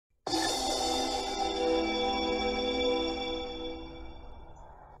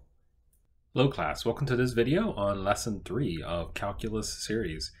Hello class, welcome to this video on lesson 3 of calculus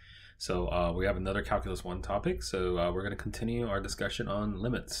series. So we have another calculus 1 topic, so we're going to continue our discussion on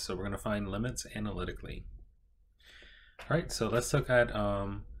limits. So we're going to find limits analytically. All right, so let's look at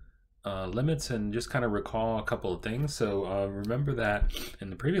limits and just kind of recall a couple of things. So remember that in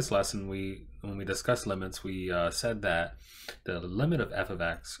the previous lesson, when we discussed limits, we said that the limit of f of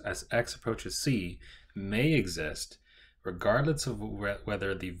x as x approaches c may exist regardless of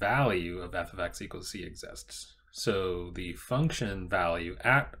whether the value of f of x equals c exists. So the function value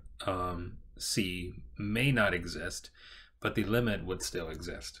at c may not exist, but the limit would still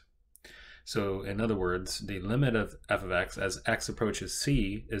exist. So in other words, the limit of f of x as x approaches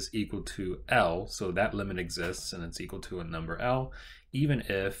c is equal to L, so that limit exists and it's equal to a number L, even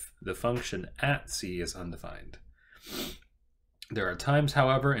if the function at c is undefined. There are times,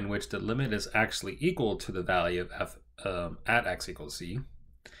 however, in which the limit is actually equal to the value of f at x equals c,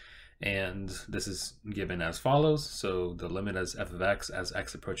 and this is given as follows. So the limit as f of x as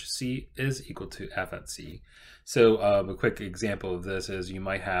x approaches c is equal to f at c. So a quick example of this is you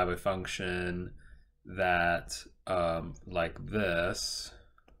might have a function that like this,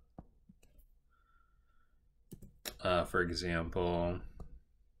 for example,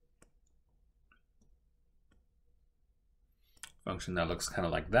 function that looks kind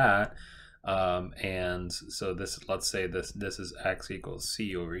of like that. And so this, let's say this is x equals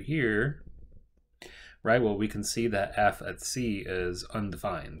c over here, right? Well, we can see that f at c is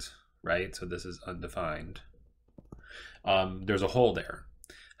undefined, right? So this is undefined. There's a hole there.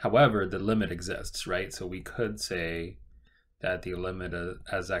 However, the limit exists, right? So we could say that the limit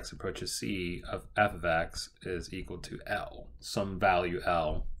as x approaches c of f of x is equal to L, some value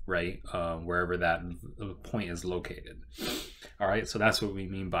L, right? Wherever that point is located. All right, so that's what we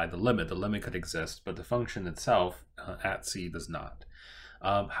mean by the limit. The limit could exist, but the function itself at c does not.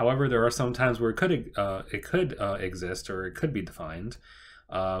 However, there are some times where it could exist, or it could be defined.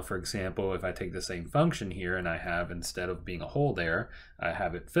 For example, if I take the same function here and I have, instead of being a hole there, I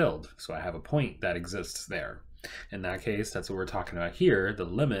have it filled. So I have a point that exists there. In that case, that's what we're talking about here. The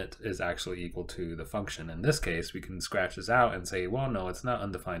limit is actually equal to the function. In this case, we can scratch this out and say, well, no, it's not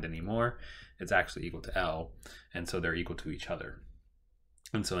undefined anymore. It's actually equal to L, and so they're equal to each other.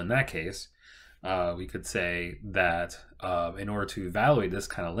 And so in that case, we could say that in order to evaluate this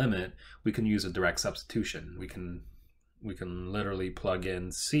kind of limit, we can use a direct substitution. We can literally plug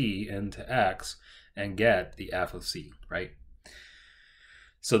in c into x and get the f of c, right?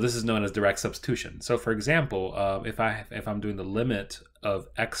 So this is known as direct substitution. So for example, if I'm doing the limit of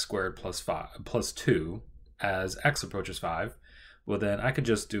x squared plus 2 as x approaches 5, well then I could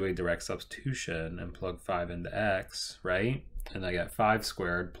just do a direct substitution and plug 5 into x, right? And I get 5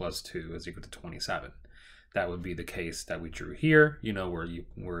 squared plus 2 is equal to 27. That would be the case that we drew here, you know,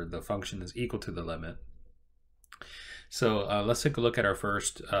 where the function is equal to the limit. So let's take a look at our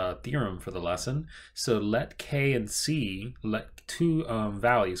first theorem for the lesson. So let k and c, let two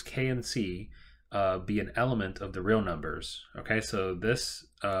values, k and c, be an element of the real numbers. Okay, so this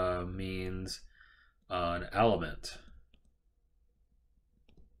means an element.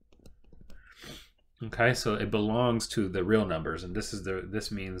 Okay, so it belongs to the real numbers, and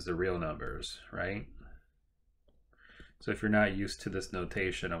this means the real numbers, right? So if you're not used to this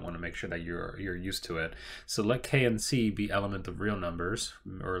notation, I want to make sure that you're used to it. So let k and c be element of real numbers,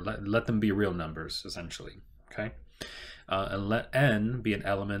 or let them be real numbers, essentially, okay? And let n be an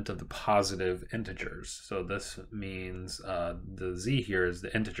element of the positive integers. So this means the z here is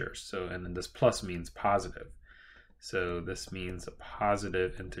the integers. So, and then this plus means positive. So this means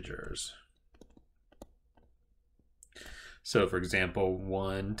positive integers. So for example,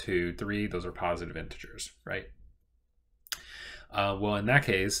 1, 2, 3, those are positive integers, right? Well, in that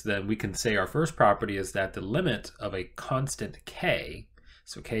case, then we can say our first property is that the limit of a constant k,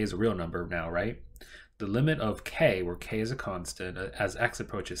 so k is a real number now, right? The limit of k, where k is a constant, as x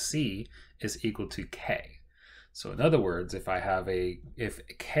approaches c, is equal to k. So in other words, if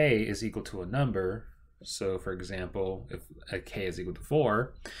k is equal to a number, so for example, if k is equal to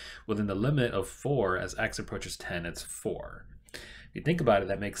 4, well then the limit of 4 as x approaches 10, it's 4. If you think about it,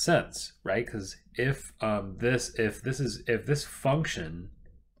 that makes sense, right? Because if this function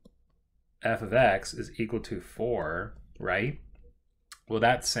f of x is equal to 4, right? Well,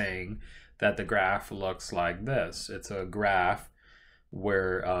 that's saying that the graph looks like this. It's a graph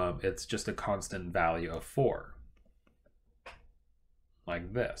where it's just a constant value of 4,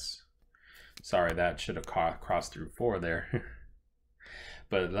 like this. Sorry, that should have crossed through 4 there.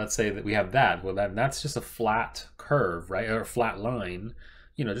 But let's say that we have that. Well, that's just a flat curve, right? Or a flat line,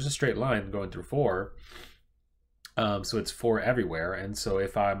 you know, just a straight line going through 4. So it's 4 everywhere. And so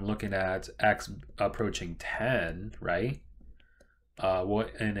if I'm looking at x approaching 10, right?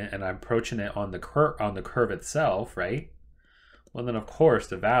 And I'm approaching it on the curve itself, right? Well, then of course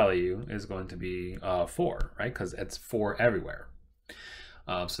the value is going to be 4, right? Because it's 4 everywhere.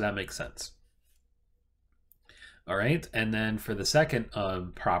 So that makes sense. All right, and then for the second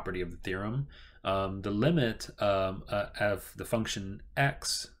property of the theorem, the limit of the function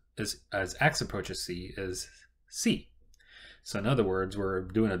x as x approaches c is c. So in other words, we're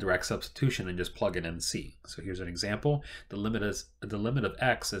doing a direct substitution and just plug it in c. So here's an example. The limit of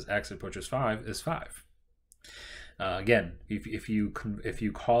x as x approaches 5 is 5. Again, if you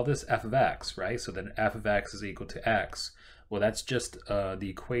call this f of x, right? So then f of x is equal to x. Well, that's just the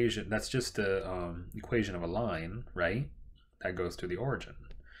equation. That's just the equation of a line, right? That goes to the origin.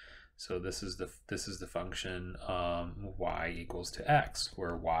 So this is the function y equals to x,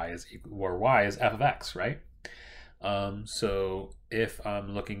 where y is f of x, right? So if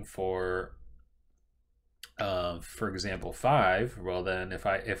I'm looking for example 5, well then if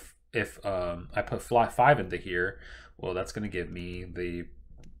I put 5 into here, well that's going to give me the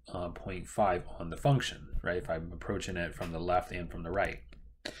 0.5 on the function, right? If I'm approaching it from the left and from the right.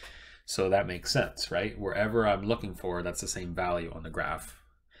 So that makes sense, right? Wherever I'm looking for, that's the same value on the graph.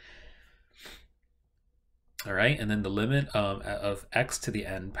 All right, and then the limit of x to the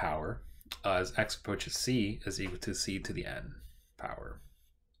n power as x approaches c is equal to c to the n power.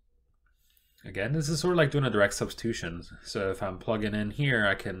 Again, this is sort of like doing a direct substitution. So if I'm plugging in here,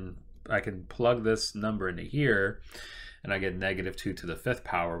 I can plug this number into here, and I get -2 to the 5th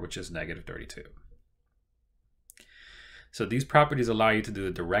power, which is -32. So these properties allow you to do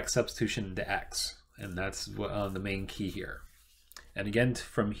a direct substitution into x, and that's the main key here. And again,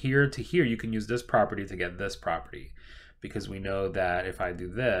 from here to here, you can use this property to get this property, because we know that if I do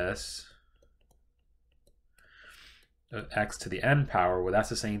this, x to the n power, well, that's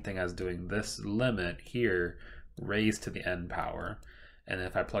the same thing as doing this limit here raised to the n power. And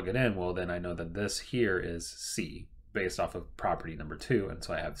if I plug it in, well, then I know that this here is c, based off of property number 2, and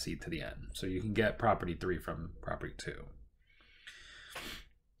so I have c to the n. So you can get property 3 from property 2.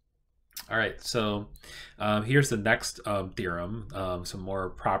 All right, so here's the next theorem, some more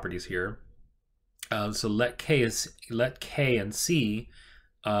properties here. So let k and c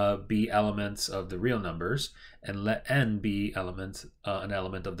be elements of the real numbers, and let n be an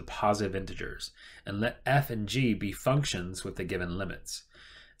element of the positive integers, and let f and g be functions with the given limits.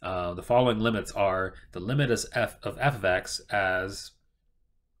 The following limits are the limit of f of x as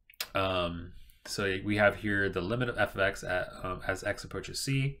so we have here the limit of f of x as x approaches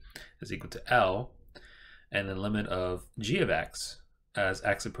c is equal to L, and the limit of g of x as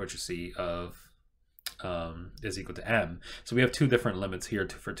x approaches c is equal to m. So we have 2 different limits here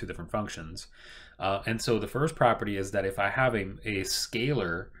for 2 different functions. And so the first property is that if I have a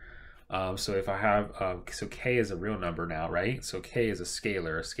scalar, so if I have, so k is a real number now, right? So k is a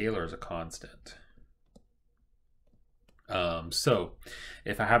scalar is a constant. So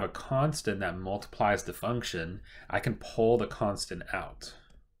if I have a constant that multiplies the function, I can pull the constant out,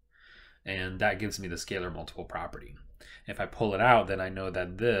 and that gives me the scalar multiple property. If I pull it out, then I know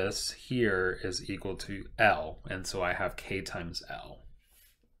that this here is equal to L, and so I have k times L.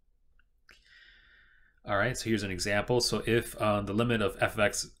 All right, so here's an example. So if the limit of f of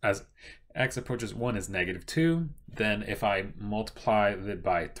x as x approaches 1 is -2, then if I multiply it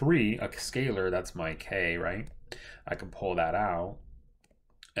by 3, a scalar, that's my k, right? I can pull that out,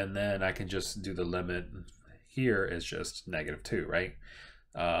 and then I can just do the limit here is just -2, right?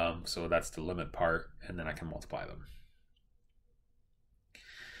 So that's the limit part, and then I can multiply them.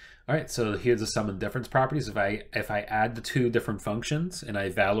 All right, so here's the sum and difference properties. If I add the 2 different functions and I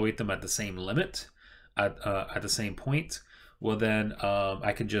evaluate them at the same limit, at the same point, well then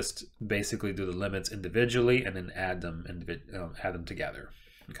I can just basically do the limits individually and then add them together.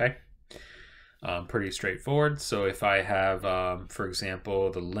 Okay, pretty straightforward. So if I have, for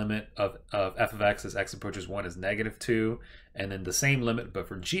example, the limit of f of x as x approaches 1 is -2, and then the same limit but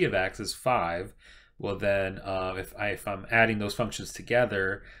for g of x is 5. Well then, if I'm adding those functions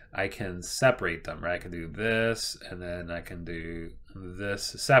together, I can separate them, right? I can do this, and then I can do this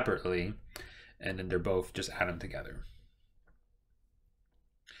separately, and then they're both just add them together.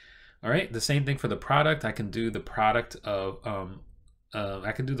 All right, the same thing for the product. I can do the product of,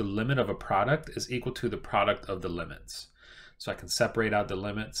 I can do the limit of a product is equal to the product of the limits. So I can separate out the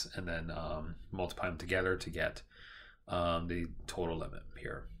limits and then multiply them together to get the total limit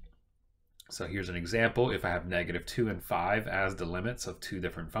here. So here's an example. If I have -2 and 5 as the limits of 2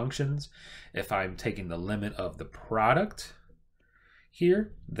 different functions, if I'm taking the limit of the product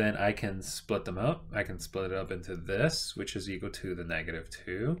here, then I can split them up. I can split it up into this, which is equal to the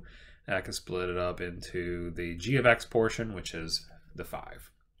 -2. And I can split it up into the g of x portion, which is the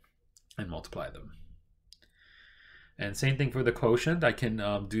 5, and multiply them. And same thing for the quotient. I can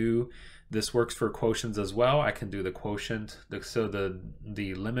this works for quotients as well. I can do the quotient. So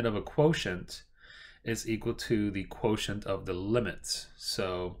the limit of a quotient is equal to the quotient of the limits.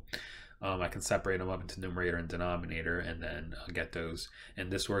 So I can separate them up into numerator and denominator and then get those.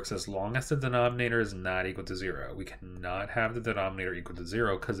 And this works as long as the denominator is not equal to 0. We cannot have the denominator equal to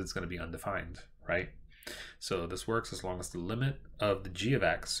 0 because it's going to be undefined, right? So this works as long as the limit of the g of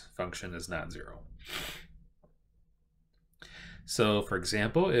x function is not 0. So for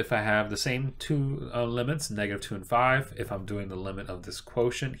example, if I have the same two limits, -2 and 5, if I'm doing the limit of this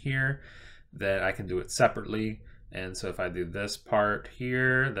quotient here, then I can do it separately. And so if I do this part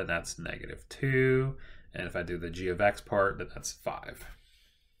here, then that's -2. And if I do the g of x part, then that's 5.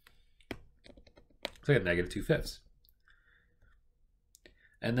 So I get -2/5.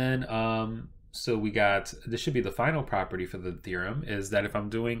 And then, so we got, this should be the final property for the theorem, is that if I'm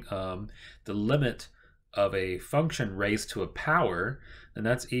doing the limit of a function raised to a power, then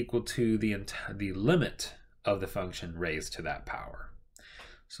that's equal to the limit of the function raised to that power.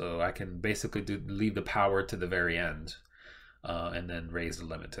 So I can basically leave the power to the very end and then raise the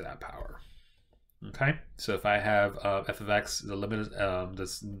limit to that power. Okay, so if I have f of x, the limit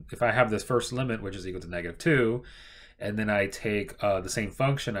is if I have this first limit, which is equal to -2, and then I take the same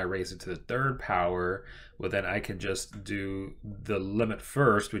function, I raise it to the third power, well then I can just do the limit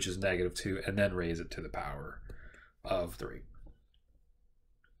first, which is -2, and then raise it to the power of 3.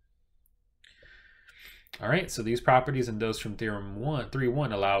 All right, so these properties and those from theorem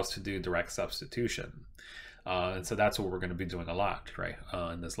 3.1 allow us to do direct substitution. And so that's what we're going to be doing a lot, right,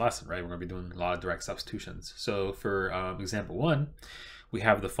 in this lesson, right? We're going to be doing a lot of direct substitutions. So for example 1, we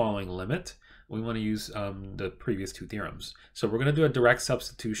have the following limit. We want to use the previous two theorems. So we're going to do a direct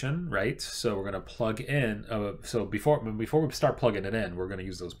substitution, right? So we're going to plug in, so before we start plugging it in, we're going to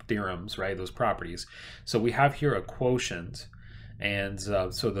use those theorems, right? Those properties. So we have here a quotient, and so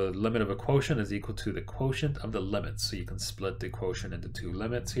the limit of a quotient is equal to the quotient of the limits. So you can split the quotient into two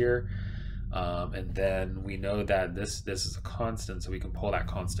limits here. And then we know that this is a constant, so we can pull that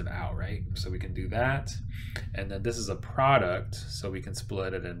constant out, right? So we can do that. And then this is a product, so we can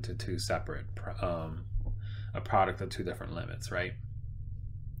split it into two separate, a product of two different limits, right?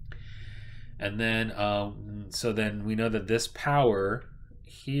 And then, so then we know that this power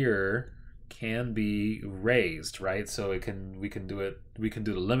here can be raised, right? So we can do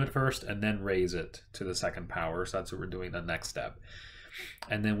the limit first and then raise it to the second power. So that's what we're doing the next step.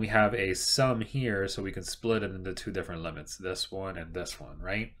 And then we have a sum here, so we can split it into two different limits, this one and this one,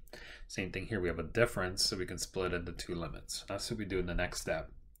 right? Same thing here, we have a difference, so we can split into two limits. That's what we do in the next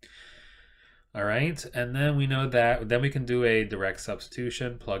step. All right, and then we know that, then we can do a direct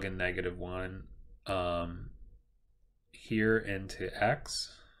substitution, plug in -1 here into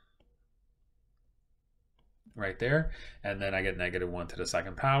x, right there, and then I get -1 to the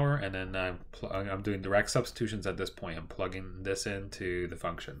second power, and then I'm doing direct substitutions at this point. I'm plugging this into the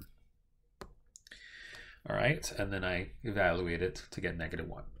function. All right, and then I evaluate it to get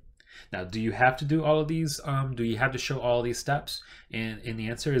 -1. Now, do you have to do all of these? Do you have to show all these steps? And the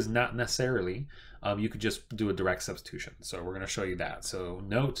answer is not necessarily. You could just do a direct substitution. So we're going to show you that. So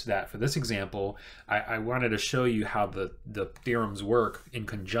note that for this example, I wanted to show you how the theorems work in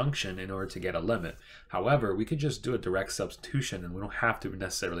conjunction in order to get a limit. However, we could just do a direct substitution and we don't have to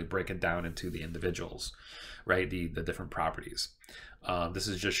necessarily break it down into the individuals, right? The different properties. This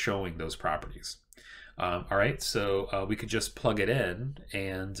is just showing those properties. All right, so we could just plug it in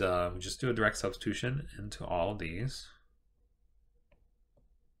and just do a direct substitution into all of these,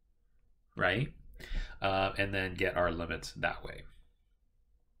 right? And then get our limits that way.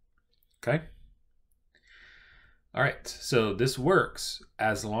 Okay. All right, so this works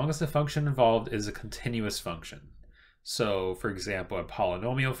as long as the function involved is a continuous function. So for example, a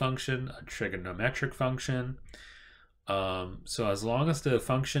polynomial function, a trigonometric function. So as long as the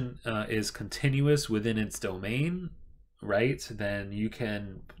function is continuous within its domain, right, then you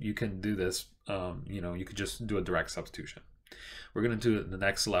can do this, you could just do a direct substitution. We're going to do it in the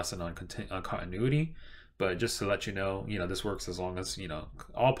next lesson on continuity, but just to let you know, this works as long as,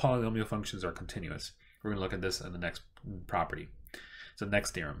 all polynomial functions are continuous. We're going to look at this in the next property. So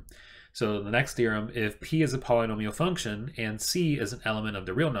next theorem. So the next theorem, if p is a polynomial function and c is an element of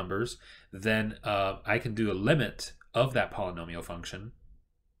the real numbers, then I can do a limit of that polynomial function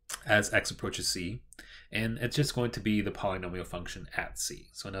as x approaches c, and it's just going to be the polynomial function at c.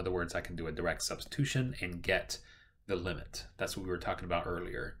 So in other words, I can do a direct substitution and get the limit. That's what we were talking about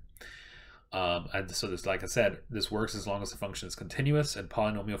earlier. And so this, like I said, this works as long as the function is continuous, and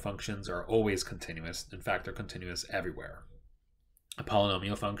polynomial functions are always continuous. In fact, they're continuous everywhere. A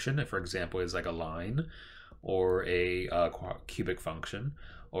polynomial function, for example, is like a line or a cubic function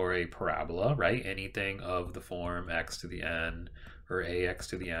or a parabola, right? Anything of the form x to the n or ax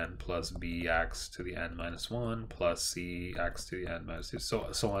to the n plus bx to the n minus 1 plus cx to the n minus 2,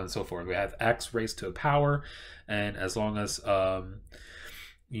 so on and so forth. We have x raised to a power, and as long as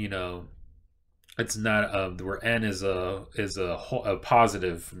you know, it's not where n is a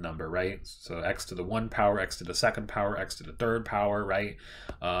positive number, right? So x to the 1 power, x to the 2nd power, x to the 3rd power, right?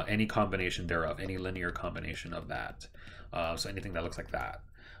 Any combination thereof, any linear combination of that. So anything that looks like that.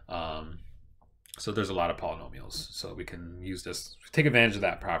 So there's a lot of polynomials. So we can use this, take advantage of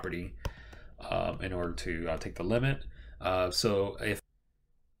that property in order to take the limit. So if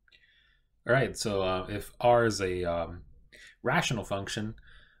R is a rational function,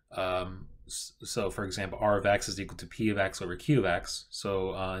 so for example, R of x is equal to P of x over Q of x.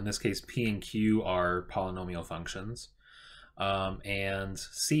 So in this case, P and Q are polynomial functions. And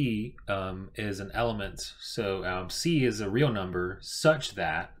C is an element. So C is a real number such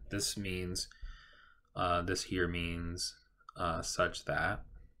that, this means, this here means such that.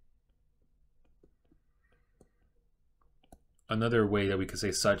 Another way that we could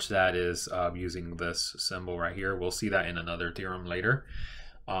say such that is using this symbol right here. We'll see that in another theorem later.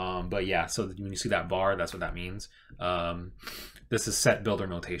 But yeah, so when you see that bar, that's what that means. This is set builder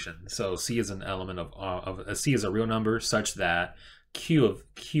notation. So C is an element of C is a real number such that Q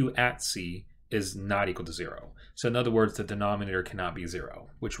at C is not equal to 0. So in other words, the denominator cannot be 0,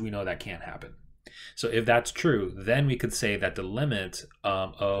 which we know that can't happen. So if that's true, then we could say that the limit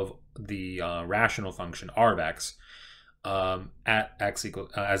of the rational function R of x at x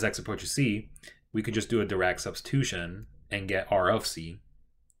as x approaches C, we could just do a direct substitution and get R of C.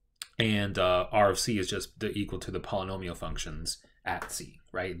 And R of C is just equal to the polynomial functions at C,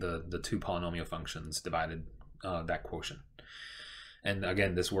 right? The two polynomial functions divided that quotient. And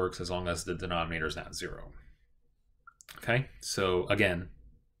again, this works as long as the denominator is not 0. Okay, so again,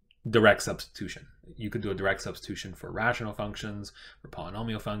 direct substitution. You could do a direct substitution for rational functions, for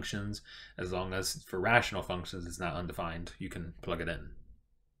polynomial functions. As long as for rational functions it's not undefined, you can plug it in.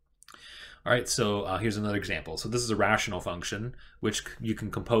 All right, so here's another example. So this is a rational function, which you can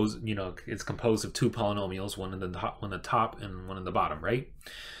compose, it's composed of two polynomials, one in the top and one in the bottom, right?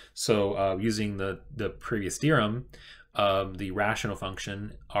 So using the previous theorem, the rational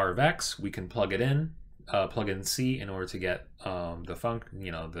function R of x, we can plug it in, plug in C in order to get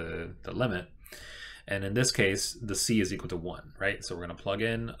the limit. And in this case, the C is equal to 1, right? So we're going to plug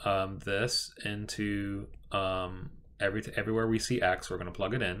in this into everywhere we see x, we're going to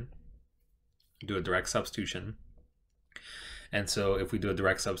plug it in. Do a direct substitution. And so if we do a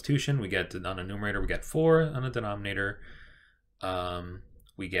direct substitution, we get on the numerator, we get 4. On the denominator,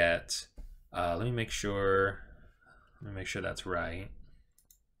 we get, let me make sure that's right.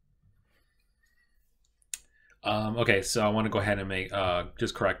 Okay, so I want to go ahead and make,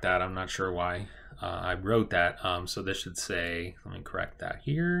 just correct that. I'm not sure why I wrote that. So this should say, let me correct that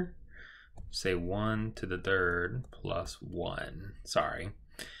here. Say 1 to the 3rd plus 1, sorry.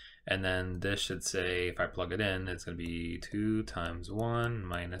 And then this should say, if I plug it in, it's going to be 2 times 1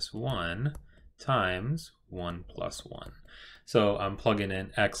 minus 1 times 1 plus 1. So I'm plugging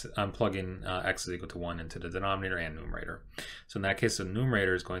in x, x is equal to 1 into the denominator and numerator. So in that case, the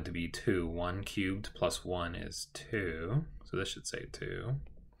numerator is going to be 2. 1 cubed plus 1 is 2. So this should say 2.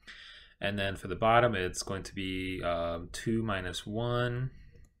 And then for the bottom, it's going to be 2 minus 1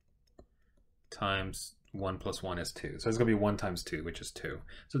 times 1 plus 1 is 2. So it's going to be 1 times 2, which is 2.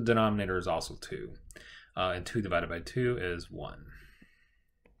 So the denominator is also 2. And 2 divided by 2 is 1.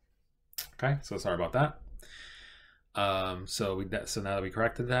 Okay, so sorry about that. So now that we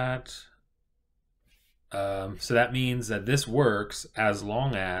corrected that, so that means that this works as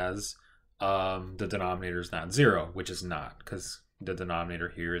long as the denominator is not 0, which is not, because the denominator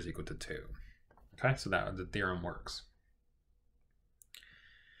here is equal to 2. Okay, so that the theorem works.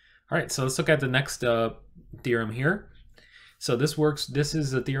 All right, so let's look at the next theorem here. So this works. This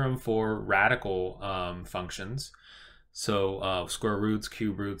is a theorem for radical functions. So square roots,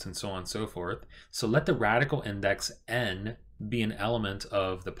 cube roots, and so on and so forth. So let the radical index n be an element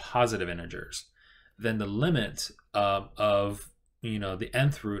of the positive integers. Then the limit of the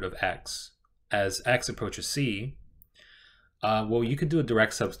nth root of x as x approaches c. Well, you could do a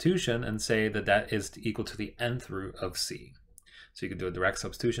direct substitution and say that that is equal to the nth root of c. So you can do a direct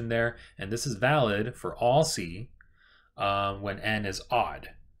substitution there, and this is valid for all c when n is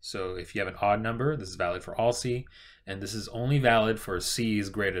odd. So if you have an odd number, this is valid for all C, and this is only valid for C is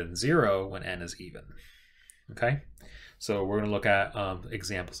greater than 0 when n is even. Okay, so we're going to look at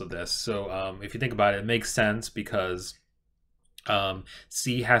examples of this. So if you think about it, it makes sense because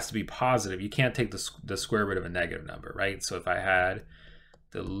C has to be positive. You can't take the square root of a negative number, right? So if I had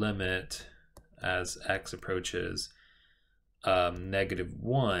the limit as x approaches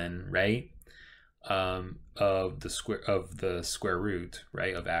 -1, right, of the square root,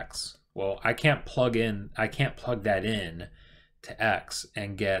 right, of x. Well, I can't plug that in to x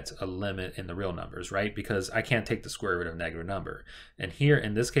and get a limit in the real numbers, right? Because I can't take the square root of a negative number. And here,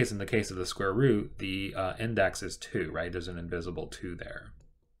 in this case, in the case of the square root, the index is 2, right? There's an invisible 2 there.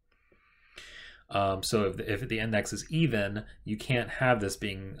 So if the index is even, you can't have this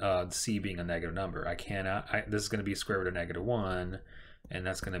being C being a negative number. This is going to be square root of -1, and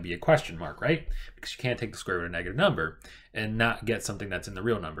that's going to be a question mark, right? Because you can't take the square root of a negative number and not get something that's in the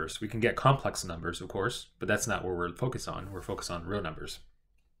real numbers. We can get complex numbers, of course, but that's not what we're focused on. We're focused on real numbers.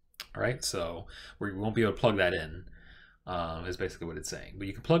 All right, so we won't be able to plug that in, is basically what it's saying. But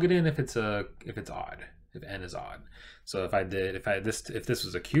you can plug it in if it's odd, if n is odd. So if this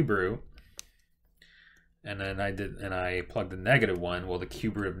was a cube root, and then I plugged in -1, well, the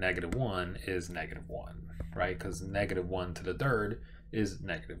cube root of -1 is -1, right? Because -1 to the third is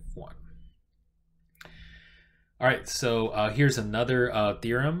 -1. All right, so here's another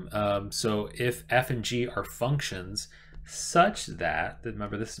theorem. So if f and g are functions such that,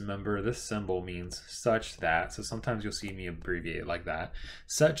 remember this symbol means such that, so sometimes you'll see me abbreviate it like that,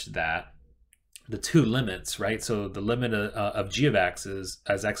 such that the two limits, right? So the limit of g of x is,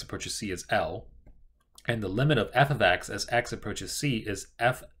 as x approaches c, is L, and the limit of f of x as x approaches c is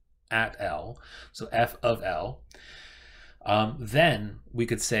f at L, so f of L. Then we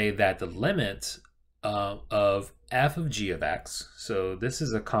could say that the limit of f of g of x, so this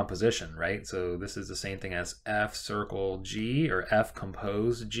is a composition, right? So this is the same thing as f circle g or f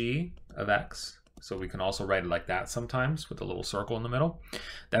compose g of x. So we can also write it like that sometimes with a little circle in the middle.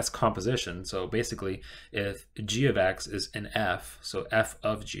 That's composition. So basically, if g of x is an f, so f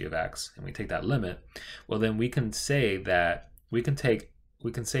of g of x, and we take that limit, well then we can say that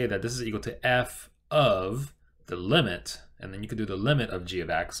this is equal to f of the limit, and then you can do the limit of g of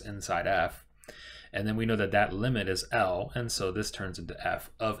x inside f, and then we know that that limit is L, and so this turns into f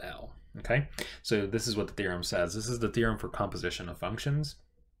of L. Okay, so this is what the theorem says. This is the theorem for composition of functions.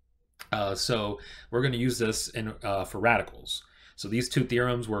 So we're going to use this for radicals. So these two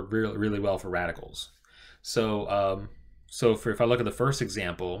theorems work really well for radicals. So if I look at the first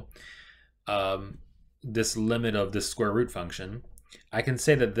example, this limit of this square root function, I can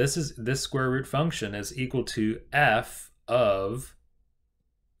say that this square root function is equal to f of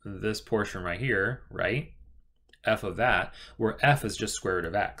this portion right here, right? F of that, where f is just square root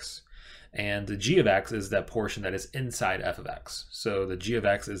of x. And the g of x is that portion that is inside f of x. So the g of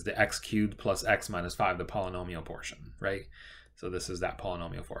x is the x cubed plus x minus 5, the polynomial portion, right? So this is that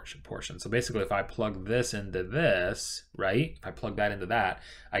polynomial portion. So basically, if I plug this into this, right? If I plug that into that,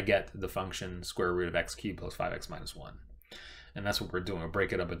 I get the function square root of x cubed plus 5x minus 1. And that's what we're doing. We'll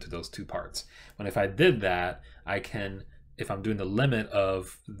break it up into those two parts. When if I did that, I can, if I'm doing the limit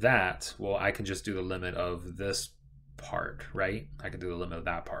of that, well, I can just do the limit of this part, right? I can do the limit of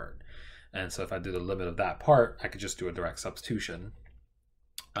that part. And so if I do the limit of that part, I could just do a direct substitution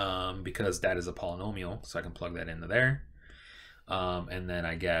because that is a polynomial. So I can plug that into there. And then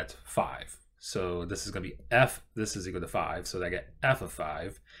I get 5. So this is going to be f, this is equal to 5. So I get f of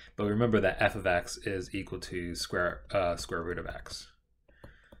 5. But remember that f of x is equal to square root of x.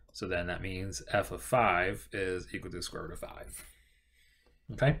 So then that means f of 5 is equal to square root of 5.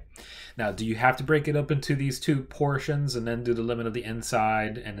 Okay, now do you have to break it up into these two portions and then do the limit of the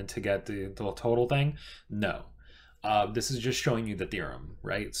inside and then to get the total thing? No. This is just showing you the theorem,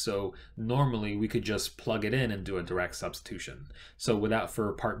 right? So normally we could just plug it in and do a direct substitution. So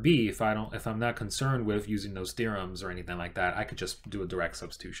for part B, if I'm not concerned with using those theorems or anything like that, I could just do a direct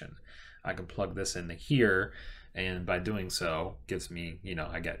substitution. I can plug this into here, and by doing so gives me,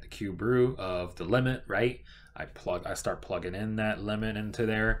 I get the cube root of the limit, right? I start plugging in that limit into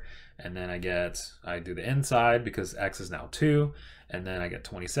there, and then I do the inside because x is now 2, and then I get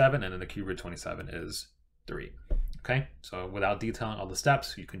 27, and then the cube root of 27 is 3. Okay, so without detailing all the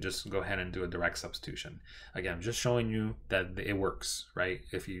steps, you can just go ahead and do a direct substitution. Again, I'm just showing you that it works, right,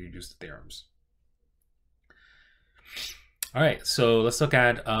 if you use the theorems. All right, so let's look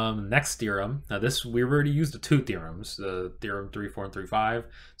at next theorem. Now this, we've already used the two theorems, the theorem 3, 4, and 3, 5.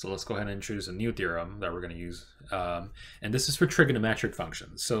 So let's go ahead and introduce a new theorem that we're going to use. And this is for trigonometric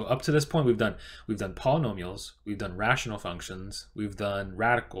functions. So up to this point, we've done polynomials, we've done rational functions, we've done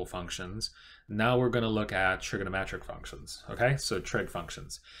radical functions. Now we're going to look at trigonometric functions. Okay, so trig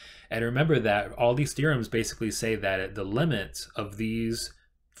functions. And remember that all these theorems basically say that the limit of these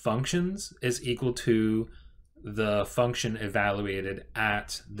functions is equal to the function evaluated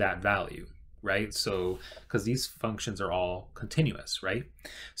at that value, right? So because these functions are all continuous, right?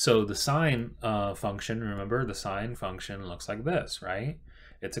 So the sine function, remember the sine function looks like this, right?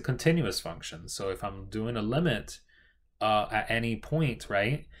 It's a continuous function. So if I'm doing a limit at any point,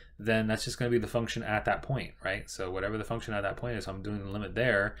 right, then that's just going to be the function at that point, right? So whatever the function at that point is, I'm doing the limit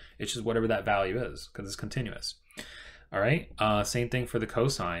there, it's just whatever that value is because it's continuous. All right, same thing for the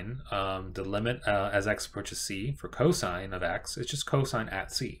cosine. The limit as x approaches c for cosine of x, it's just cosine at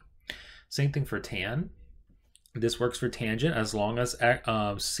c. Same thing for tan. This works for tangent as long as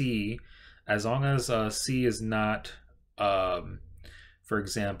c is not, for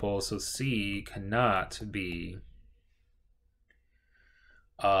example, so c cannot be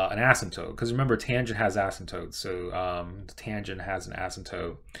an asymptote, because remember tangent has asymptotes. So the tangent has an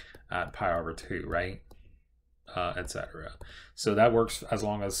asymptote at pi over 2, right? Etc. So that works as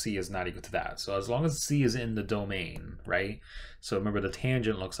long as c is not equal to that. So as long as c is in the domain, right? So remember the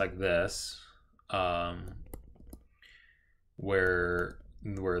tangent looks like this, where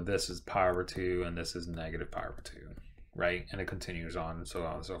this is pi over 2 and this is negative pi over 2, right? And it continues on and so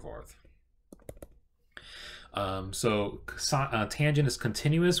on and so forth. Tangent is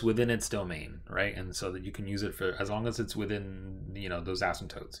continuous within its domain, right? And so that you can use it for as long as it's within, you know, those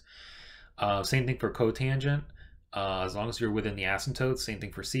asymptotes. Same thing for cotangent. As long as you're within the asymptotes, same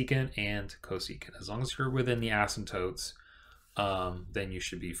thing for secant and cosecant. As long as you're within the asymptotes, then you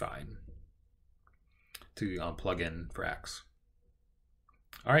should be fine to plug in for x.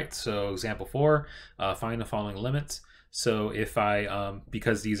 All right, so example 4, find the following limits. So if I,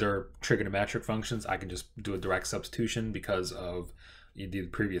 because these are trigonometric functions, I can just do a direct substitution because of the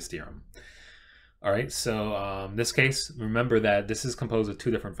previous theorem. All right, so in this case, remember that this is composed of two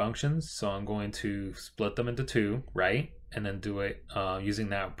different functions. So I'm going to split them into two, right? And then do it using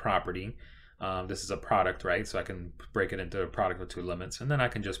that property. This is a product, right? So I can break it into a product of two limits, and then I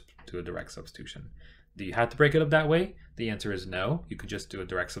can just do a direct substitution. Do you have to break it up that way? The answer is no. You could just do a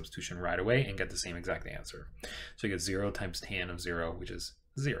direct substitution right away and get the same exact answer. So you get 0 times tan of 0, which is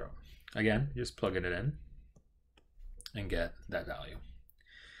 0. Again, just plug it in and get that value.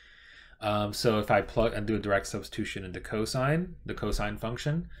 So if I plug and do a direct substitution into cosine, the cosine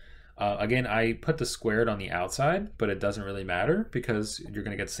function, again, I put the squared on the outside, but it doesn't really matter because you're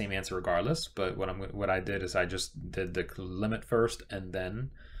going to get the same answer regardless. But what I did is I just did the limit first and then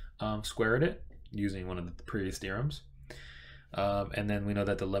squared it using one of the previous theorems. And then we know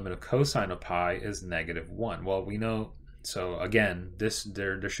that the limit of cosine of pi is -1. Well, we know, so again, there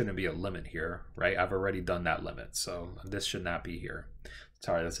shouldn't be a limit here, right? I've already done that limit, so this should not be here.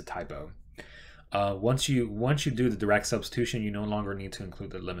 Sorry, that's a typo. Once you do the direct substitution, you no longer need to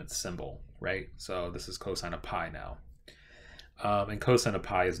include the limit symbol, right? So this is cosine of pi now. And cosine of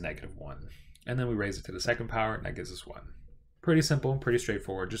pi is -1. And then we raise it to the second power, and that gives us 1. Pretty simple, pretty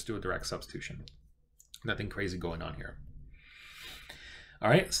straightforward. Just do a direct substitution. Nothing crazy going on here. All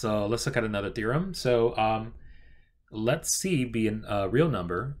right, so let's look at another theorem. So let C be a real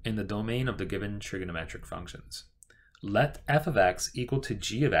number in the domain of the given trigonometric functions. Let f of x equal to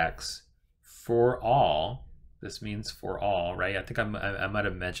g of x for all. This means for all, right? I think I might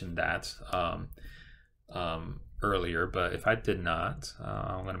have mentioned that earlier, but if I did not,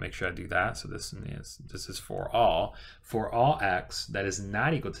 I'm going to make sure I do that. So this is for all x that is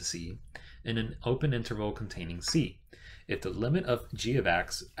not equal to c in an open interval containing c. If the limit of g of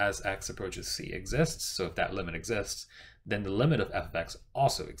x as x approaches c exists, so if that limit exists, then the limit of f of x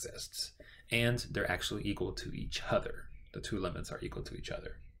also exists. And they're actually equal to each other. The two limits are equal to each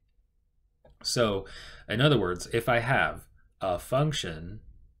other. So, in other words, if I have a function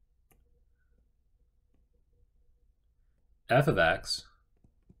f of x,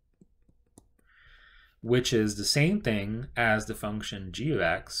 which is the same thing as the function g of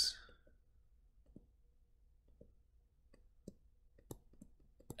x,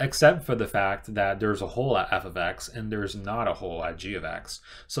 except for the fact that there's a hole at f of x and there's not a hole at g of x.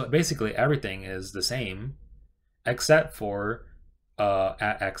 So basically everything is the same except for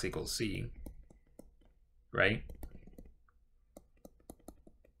at x equals c, right?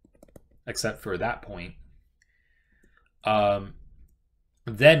 Except for that point.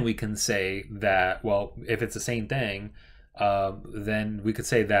 Then we can say that, well, if it's the same thing, then we could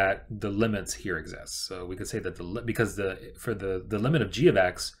say that the limits here exist. So we could say that because the limit of g of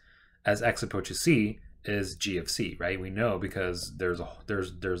x as x approaches c is g of c, right? We know because there's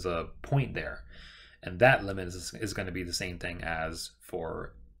a point there, and that limit is going to be the same thing as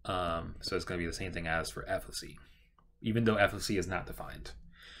for so it's going to be the same thing as for f of c, even though f of c is not defined.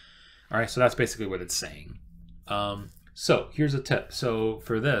 All right, so that's basically what it's saying. So here's a tip. So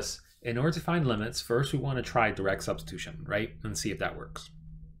for this, in order to find limits, first we want to try direct substitution, right? And see if that works.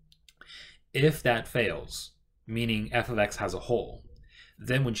 If that fails, meaning f of x has a hole,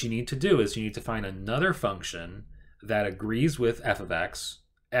 then what you need to do is you need to find another function that agrees with f of x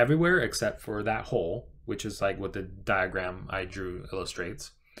everywhere except for that hole, which is like what the diagram I drew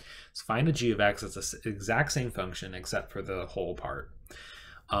illustrates. So find a g of x that's the exact same function except for the hole part.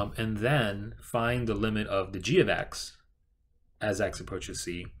 And then find the limit of the g of x as x approaches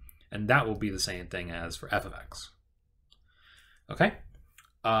c, and that will be the same thing as for f of x. Okay,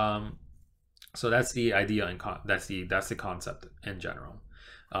 so that's the idea, and that's the concept in general.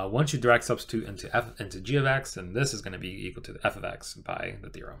 Once you direct substitute into g of x, then this is going to be equal to the f of x by the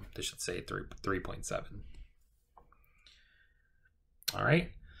theorem. This should say 3.7. All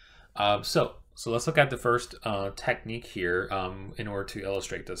right. So let's look at the first technique here in order to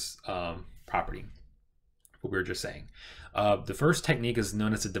illustrate this property, what we were just saying. The first technique is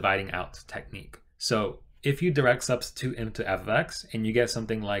known as the dividing out technique. So if you direct substitute into f of x and you get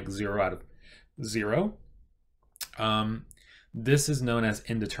something like 0 out of 0, this is known as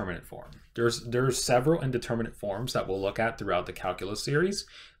indeterminate form. There's several indeterminate forms that we'll look at throughout the calculus series.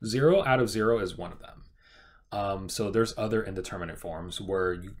 0 out of 0 is one of them. So there's other indeterminate forms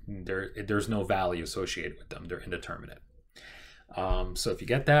where there's no value associated with them. They're indeterminate. So if you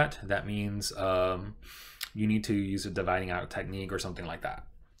get that, that means you need to use a dividing out technique or something like that.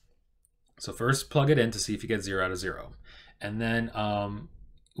 So first plug it in to see if you get 0 out of 0. And then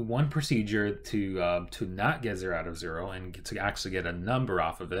one procedure to not get 0 out of 0 and to actually get a number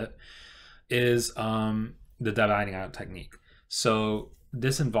off of it is the dividing out technique. So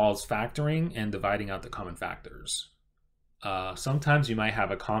this involves factoring and dividing out the common factors. Sometimes you might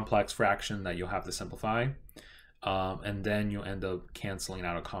have a complex fraction that you'll have to simplify, and then you'll end up canceling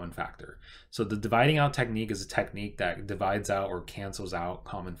out a common factor. So the dividing out technique is a technique that divides out or cancels out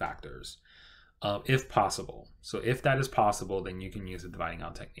common factors, if possible. So if that is possible, then you can use the dividing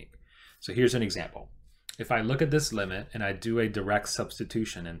out technique. So here's an example. If I look at this limit and I do a direct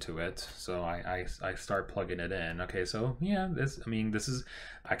substitution into it, so I start plugging it in. Okay, so yeah, I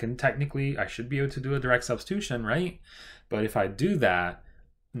should be able to do a direct substitution, right? But if I do that,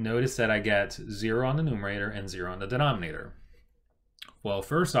 notice that I get 0 on the numerator and 0 on the denominator. Well,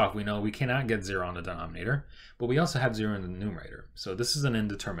 first off, we know we cannot get 0 on the denominator, but we also have 0 in the numerator. So this is an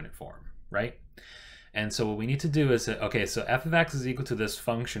indeterminate form, right? And so what we need to do is, okay, so f of x is equal to this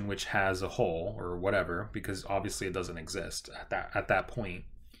function which has a hole or whatever, because obviously it doesn't exist at that point.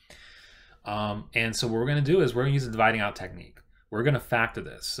 And so what we're going to do is we're going to use the dividing out technique. We're going to factor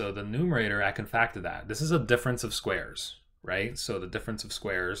this. So the numerator, I can factor that. This is a difference of squares, right? So the difference of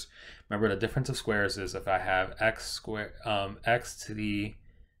squares, remember the difference of squares is if I have x squared, x to the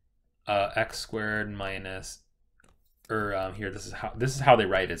x squared minus, or here, this is how they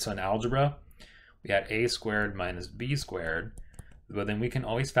write it. So in algebra, we had a squared minus b squared, but then we can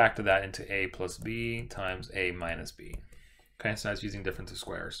always factor that into a plus b times a minus b. Okay, so that's using difference of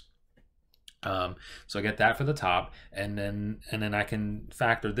squares. So I get that for the top, and then I can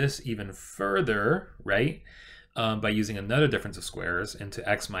factor this even further, right? By using another difference of squares into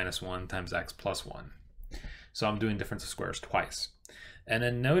x minus 1 times x plus 1. So I'm doing difference of squares twice. And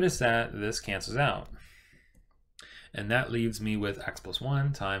then notice that this cancels out. And that leaves me with x plus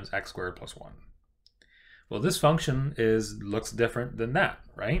 1 times x squared plus 1. Well, this function looks different than that,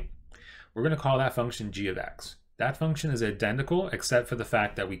 right? We're going to call that function g of x. That function is identical except for the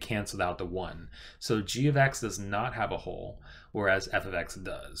fact that we canceled out the 1. So g of x does not have a hole, whereas f of x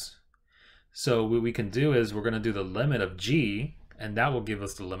does. So what we can do is we're going to do the limit of g, and that will give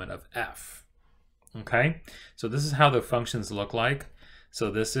us the limit of f. Okay? So this is how the functions look like. So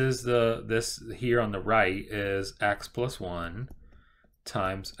this is this here on the right is x plus 1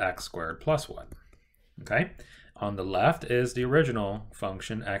 times x squared plus 1. Okay, on the left is the original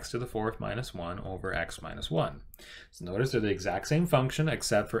function x to the 4th minus 1 over x minus 1. So notice they're the exact same function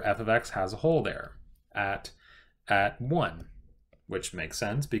except for f of x has a hole there at 1, which makes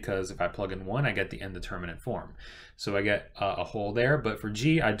sense because if I plug in 1, I get the indeterminate form. So I get a hole there, but for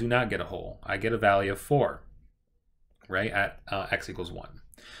g, I do not get a hole. I get a value of 4, right, at x equals 1.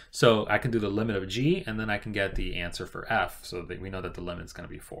 So I can do the limit of g, and then I can get the answer for f, so that we know that the limit is going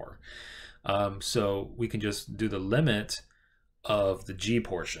to be 4. So we can just do the limit of the g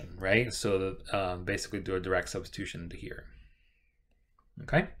portion, right? So that, basically do a direct substitution into here.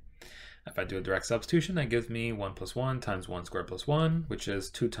 Okay? If I do a direct substitution, that gives me 1 plus 1 times 1 squared plus 1, which is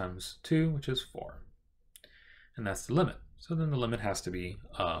 2 times 2, which is 4. And that's the limit. So then the limit has to be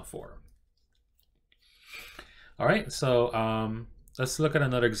 4. All right, so let's look at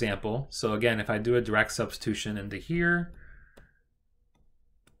another example. So again, if I do a direct substitution into here,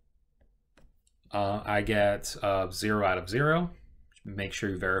 I get 0 out of 0. Make sure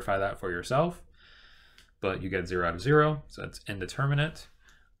you verify that for yourself. But you get 0 out of 0, so it's indeterminate.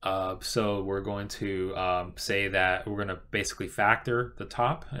 So we're going to say that we're going to basically factor the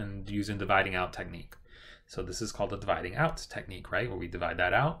top and using dividing out technique. So this is called the dividing out technique, right? Where we divide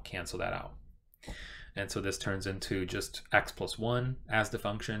that out, cancel that out. And so this turns into just x plus 1 as the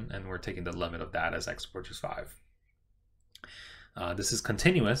function, and we're taking the limit of that as x approaches 5. This is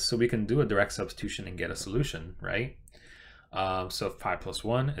continuous, so we can do a direct substitution and get a solution, right? So 5 plus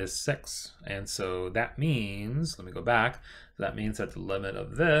 1 is 6. And so that means, let me go back, that means that the limit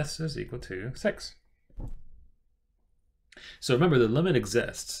of this is equal to 6. So remember, the limit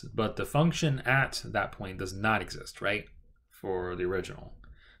exists, but the function at that point does not exist, right? For the original.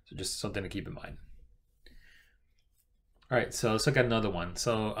 So just something to keep in mind. All right, so let's look at another one.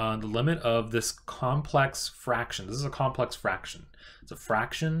 So the limit of this complex fraction, this is a complex fraction. It's a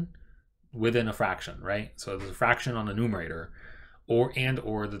fraction within a fraction, right? So there's a fraction on the numerator or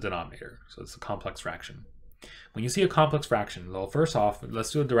the denominator. So it's a complex fraction. When you see a complex fraction, well, first off,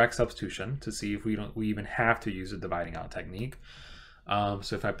 let's do a direct substitution to see if we even have to use the dividing out technique.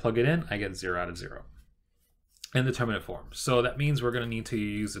 So if I plug it in, I get 0 out of 0. Indeterminate form. So that means we're going to need to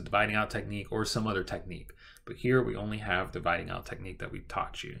use the dividing out technique or some other technique. But here we only have dividing out technique that we've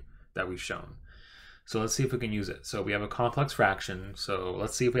taught you, that we've shown. So let's see if we can use it. So we have a complex fraction. So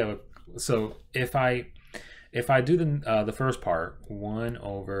let's see if we have a, so if I do the first part, 1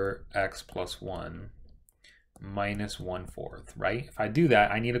 over x plus 1 minus 1/4, right? If I do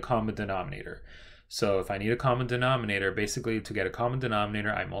that, I need a common denominator. So if I need a common denominator, basically to get a common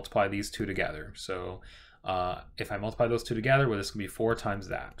denominator, I multiply these two together. So if I multiply those two together, well, this can be 4 times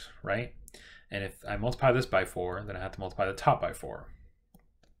that, right? And if I multiply this by 4, then I have to multiply the top by 4.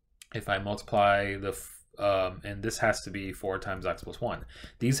 If I multiply the, and this has to be 4 times x plus 1.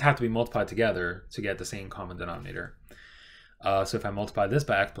 These have to be multiplied together to get the same common denominator. So if I multiply this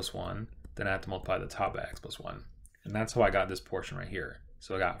by x plus 1, then I have to multiply the top by x plus 1. And that's how I got this portion right here.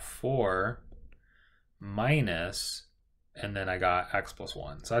 So I got 4 minus, and then I got x plus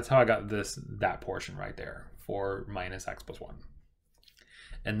 1. So that's how I got that portion right there, 4 minus x plus 1.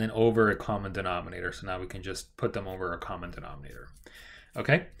 And then over a common denominator. So now we can just put them over a common denominator.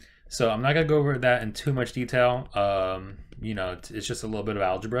 Okay, so I'm not gonna go over that in too much detail. You know, it's just a little bit of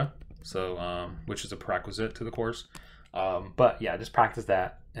algebra, so which is a prerequisite to the course. But yeah, just practice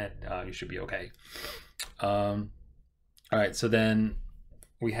that, and you should be okay. All right, so then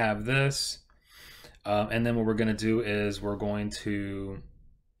we have this, and then what we're gonna do is we're going to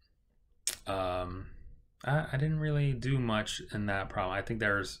I didn't really do much in that problem. I think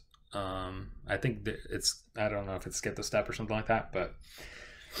there's, I think it's, I don't know if it skipped a step or something like that, but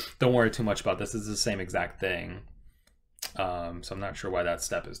don't worry too much about this. This is the same exact thing. So I'm not sure why that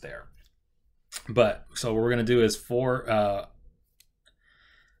step is there. But, so what we're going to do is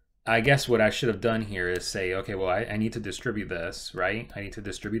I guess what I should have done here is say, okay, well, I need to distribute this, right? I need to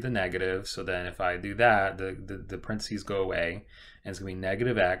distribute the negative. So then if I do that, the parentheses go away, and it's going to be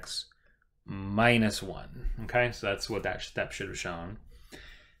negative x minus 1. Okay, so that's what that step should have shown.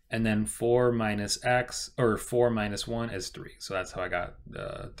 And then 4 minus x, or 4 minus 1 is 3. So that's how I got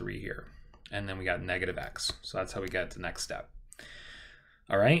 3 here. And then we got negative x. So that's how we get the next step.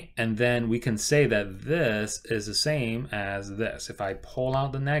 All right, and then we can say that this is the same as this. If I pull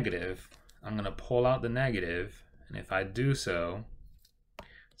out the negative, I'm going to pull out the negative, and if I do so,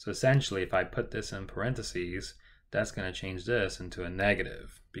 so essentially if I put this in parentheses, that's going to change this into a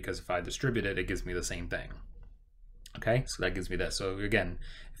negative, because if I distribute it, it gives me the same thing. Okay, so that gives me this. So again,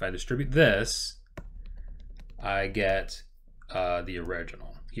 if I distribute this, I get the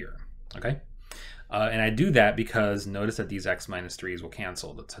original here. Okay. And I do that because notice that these x minus 3's will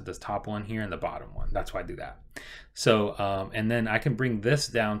cancel, the top one here and the bottom one. That's why I do that. So, and then I can bring this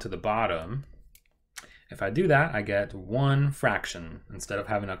down to the bottom. If I do that, I get one fraction. Instead of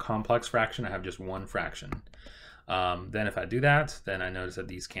having a complex fraction, I have just one fraction. Then if I do that, then I notice that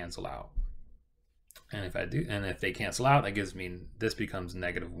these cancel out. And if I do, and if they cancel out, that gives me, this becomes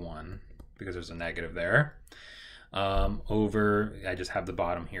 -1 because there's a negative there. over, I just have the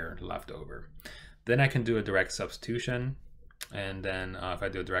bottom here left over. Then I can do a direct substitution, and then if I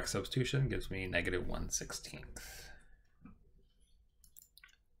do a direct substitution, it gives me negative 1/16.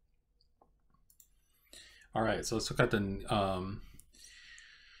 All right, so let's look at the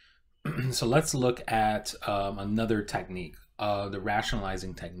so let's look at another technique, the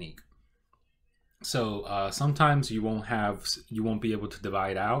rationalizing technique. So sometimes you won't be able to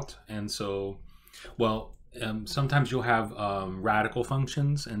divide out, and so, well, sometimes you'll have radical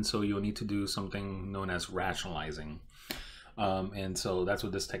functions, and so you'll need to do something known as rationalizing, and so that's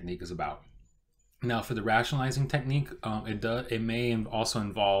what this technique is about. Now, for the rationalizing technique, it may also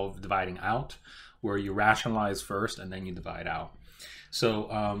involve dividing out, where you rationalize first and then you divide out.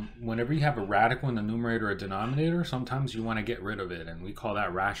 So whenever you have a radical in the numerator or denominator, sometimes you want to get rid of it, and we call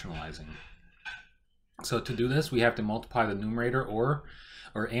that rationalizing. So to do this, we have to multiply the numerator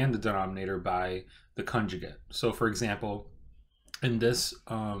and the denominator by the conjugate. So for example, in this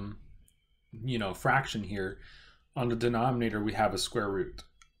fraction here, on the denominator we have a square root.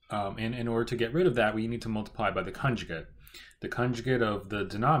 And in order to get rid of that, we need to multiply by the conjugate. The conjugate of the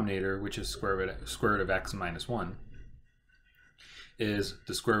denominator, which is square root of x minus 1, is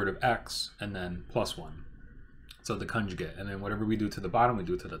the square root of x and then plus 1. So the conjugate, and then whatever we do to the bottom, we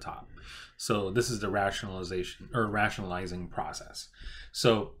do to the top. So this is the rationalization or rationalizing process.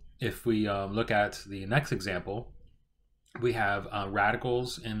 So if we look at the next example, we have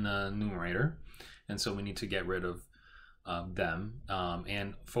radicals in the numerator, and so we need to get rid of them.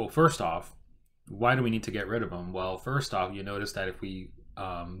 And first off, why do we need to get rid of them? Well, first off, you notice that if we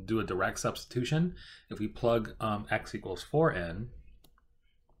do a direct substitution, if we plug x equals 4 in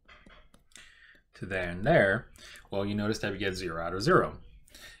to there and there, well, you notice that we get 0 out of 0.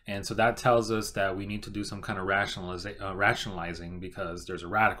 And so that tells us that we need to do some kind of rationalizing because there's a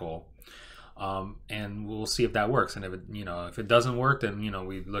radical. And we'll see if that works. And if it doesn't work, then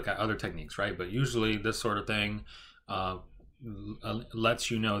we look at other techniques, right? But usually this sort of thing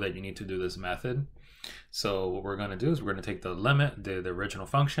lets you know that you need to do this method. So what we're going to do is we're going to take the limit, the original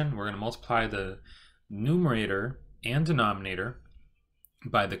function, we're going to multiply the numerator and denominator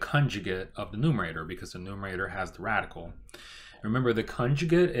by the conjugate of the numerator, because the numerator has the radical. Remember, the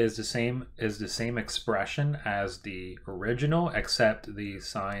conjugate is the same expression as the original, except the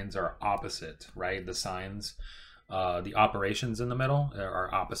signs are opposite, right? The signs, the operations in the middle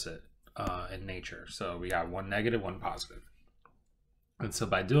are opposite in nature. So we have one negative, one positive. And so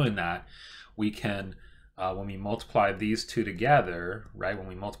by doing that, we can, when we multiply these two together, right? When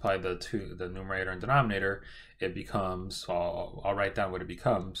we multiply the numerator and denominator, it becomes, so I'll write down what it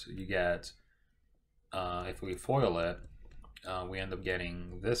becomes. You get, if we FOIL it, we end up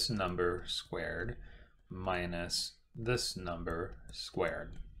getting this number squared minus this number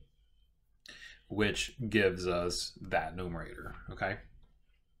squared, which gives us that numerator, okay?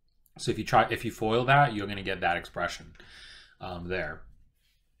 So if you FOIL that, you're gonna get that expression there.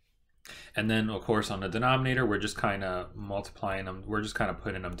 And then of course on the denominator, we're just kind of multiplying them, we're just kind of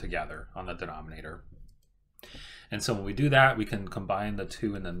putting them together on the denominator. And so when we do that, we can combine the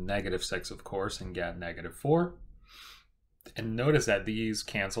 2 and the negative 6, of course, and get negative 4. And notice that these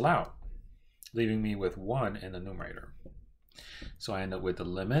cancel out, leaving me with 1 in the numerator. So I end up with the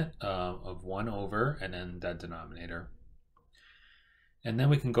limit of 1 over and then that denominator. And then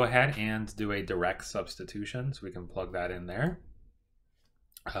we can go ahead and do a direct substitution. So we can plug that in there.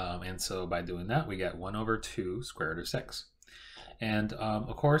 And so by doing that, we get 1 over 2 square root of 6. And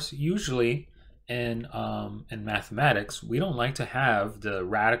of course, usually in mathematics, we don't like to have the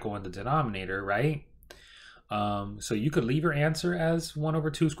radical in the denominator, right? So you could leave your answer as 1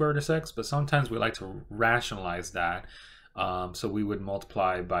 over 2 square root of 6, but sometimes we like to rationalize that. So we would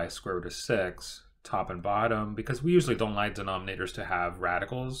multiply by square root of 6, top and bottom, because we usually don't like denominators to have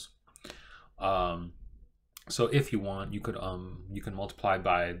radicals. So if you want, you can multiply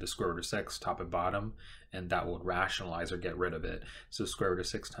by the square root of 6, top and bottom, and that would rationalize or get rid of it. So square root of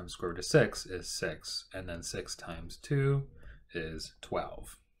 6 times square root of 6 is 6, and then 6 times 2 is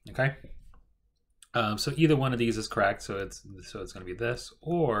 12. Okay. So either one of these is correct. So it's going to be this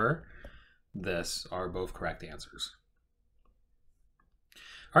or this are both correct answers.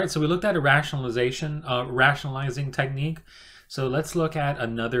 All right. So we looked at a rationalizing technique. So let's look at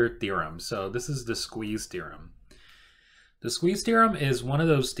another theorem. So this is the squeeze theorem. The squeeze theorem is one of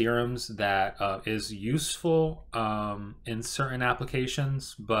those theorems that is useful in certain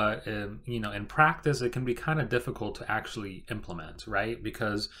applications, but in practice it can be kind of difficult to actually implement, right?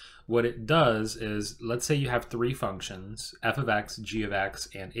 Because what it does is, let's say you have 3 functions, f of x, g of x,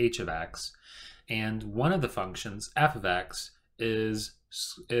 and h of x, and one of the functions, f of x, is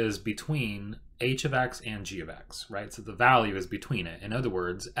between h of x and g of x, right? So the value is between it. In other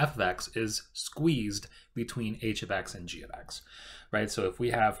words, f of x is squeezed between h of x and g of x, right? So if we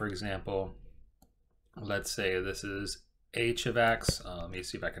have, for example, let's say this is h of x. Let me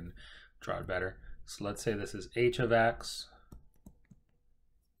see if I can draw it better. So let's say this is h of x.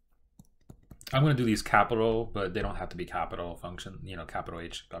 I'm going to do these capital, but they don't have to be capital function, you know, capital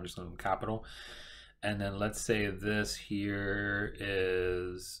H, I'm just doing capital. And then let's say this here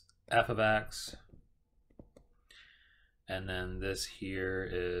is f of x. And then this here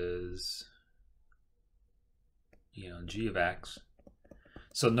is, you know, g of x.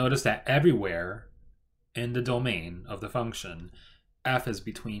 So notice that everywhere in the domain of the function, f is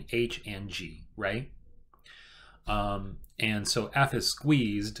between h and g, right? And so f is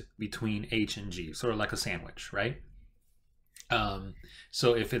squeezed between h and g, sort of like a sandwich, right?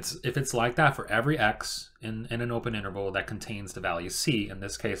 So if it's like that for every x in an open interval that contains the value c, in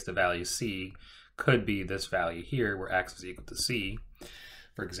this case the value c could be this value here where x is equal to c,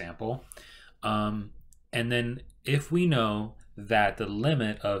 for example. And then if we know that the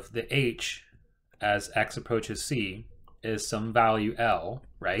limit of the h as x approaches c is some value L,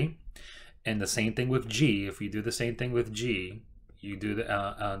 right? And the same thing with g. If you do the same thing with g, you do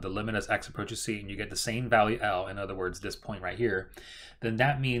the limit as x approaches c, and you get the same value L, in other words, this point right here, then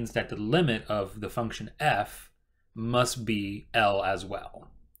that means that the limit of the function f must be L as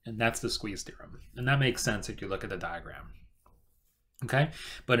well. And that's the squeeze theorem. And that makes sense if you look at the diagram. Okay?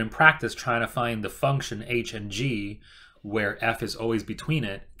 But in practice, trying to find the function h and g where f is always between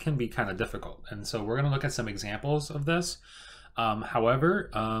it can be kind of difficult. And so we're going to look at some examples of this. However,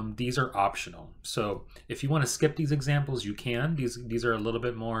 these are optional. So if you want to skip these examples, you can. These are a little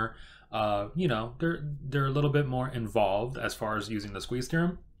bit more, you know, they're a little bit more involved as far as using the squeeze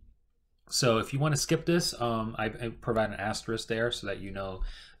theorem. So if you want to skip this, I provide an asterisk there so that you know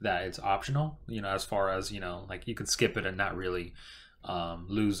that it's optional, you know, as far as, you know, like you could skip it and not really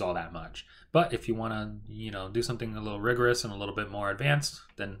lose all that much. But if you want to, you know, do something a little rigorous and a little bit more advanced,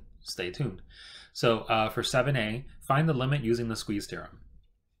 then stay tuned. So for 7a, find the limit using the squeeze theorem.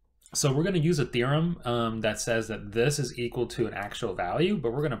 So we're going to use a theorem that says that this is equal to an actual value,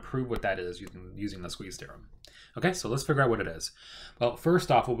 but we're going to prove what that is using the squeeze theorem. Okay, so let's figure out what it is. Well,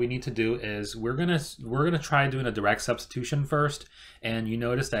 first off, what we need to do is we're gonna try doing a direct substitution first, and you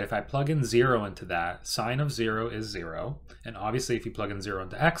notice that if I plug in 0 into that, sine of 0 is 0, and obviously if you plug in 0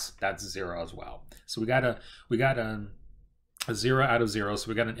 into x, that's 0 as well. So we got a 0 out of 0, so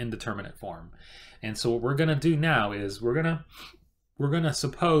we got an indeterminate form. And so what we're gonna do now is we're gonna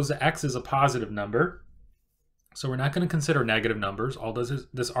suppose that x is a positive number. So we're not going to consider negative numbers, although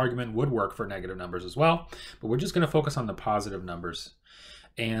this argument would work for negative numbers as well, but we're just going to focus on the positive numbers.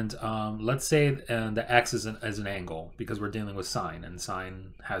 And let's say the x is an angle, because we're dealing with sine, and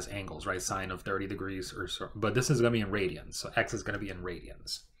sine has angles, right? Sine of 30 degrees or so, but this is going to be in radians, so x is going to be in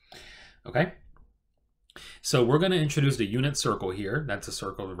radians. Okay? So we're going to introduce the unit circle here. That's a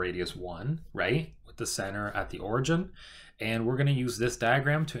circle of radius 1, right? With the center at the origin. And we're going to use this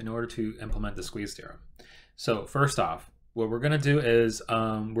diagram in order to implement the squeeze theorem. So first off, what we're going to do is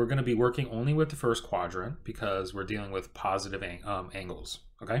we're going to be working only with the first quadrant because we're dealing with positive angles,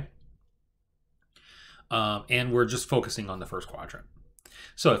 okay? And we're just focusing on the first quadrant.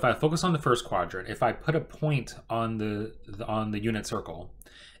 So if I focus on the first quadrant, if I put a point on the unit circle,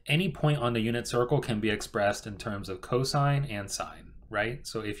 any point on the unit circle can be expressed in terms of cosine and sine, right?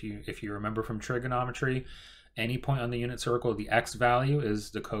 So if you remember from trigonometry, any point on the unit circle, the x value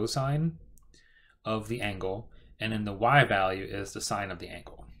is the cosine of the angle, and then the y value is the sine of the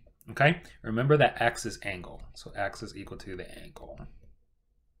angle. Okay, remember that x is angle, so x is equal to the angle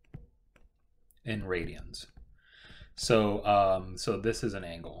in radians. So so this is an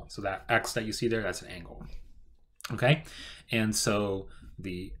angle, so that x that you see there, that's an angle. Okay, and so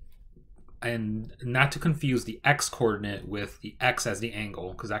and not to confuse the x coordinate with the x as the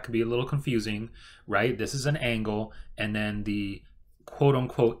angle, because that could be a little confusing, right? This is an angle, and then the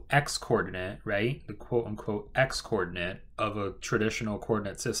quote-unquote x coordinate, right? The quote-unquote x coordinate of a traditional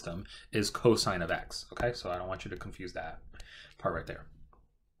coordinate system is cosine of x, okay? So I don't want you to confuse that part right there.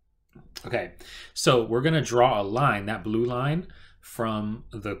 Okay, so we're going to draw a line, that blue line, from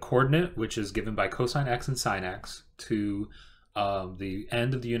the coordinate, which is given by cosine x and sine x, to the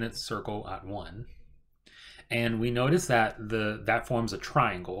end of the unit circle at 1. And we notice that that forms a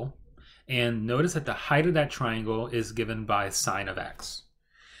triangle. And notice that the height of that triangle is given by sine of x.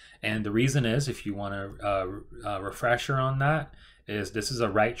 And the reason is, if you want a refresher on that, is this is a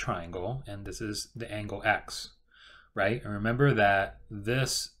right triangle, and this is the angle x, right? And remember that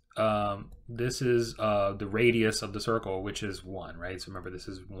this the radius of the circle, which is 1, right? So remember, this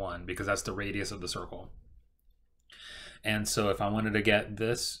is 1 because that's the radius of the circle. And so if I wanted to get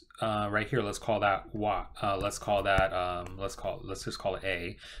this right here, let's call that y. Let's just call it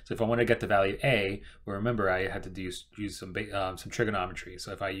a. So if I want to get the value a, well, remember I had to use some trigonometry.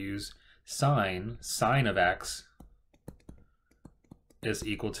 So if I use sine of x is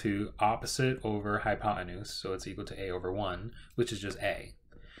equal to opposite over hypotenuse, so it's equal to a over 1, which is just a.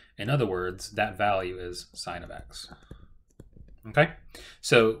 In other words, that value is sine of x. Okay,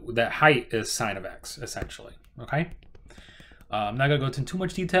 so that height is sine of x essentially. Okay. I'm not gonna go into too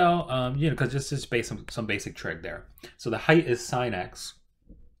much detail, because this is based on some basic trig there. So the height is sine x,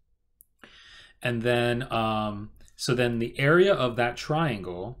 and then so then the area of that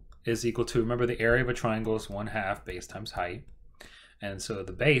triangle is equal to, remember, the area of a triangle is 1/2 base times height, and so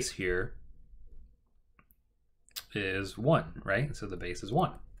the base here is 1, right? So the base is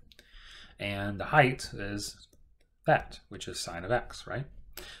 1, and the height is that, which is sine of x, right?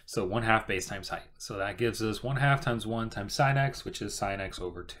 So 1/2 base times height. So that gives us 1/2 times 1 times sine x, which is sine x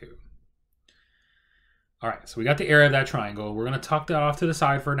over 2. All right, so we got the area of that triangle. We're going to tuck that off to the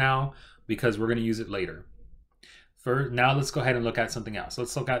side for now because we're going to use it later. Now let's go ahead and look at something else.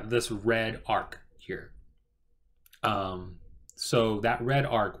 Let's look at this red arc here. So that red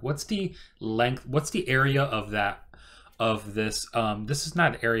arc, what's the length, what's the area of that, of this, this is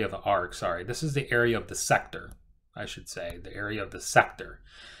not the area of the arc, sorry. This is the area of the sector, I should say, the area of the sector,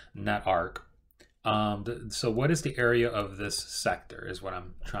 not arc. So what is the area of this sector is what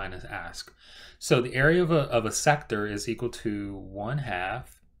I'm trying to ask. So the area of a sector is equal to 1/2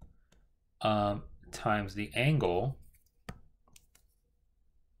 times the angle.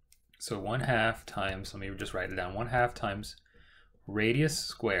 So 1/2 times, let me just write it down, 1/2 times radius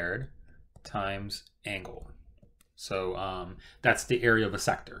squared times angle. So that's the area of a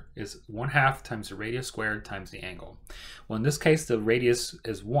sector, is 1/2 times the radius squared times the angle. Well, in this case, the radius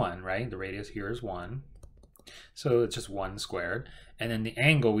is 1, right? The radius here is 1. So it's just 1 squared. And then the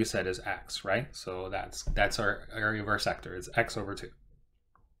angle we said is x, right? So that's our area of our sector, is x over 2.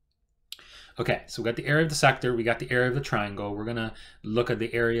 Okay, so we got the area of the sector, we got the area of the triangle. We're gonna look at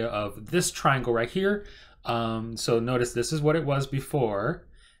the area of this triangle right here. So notice this is what it was before,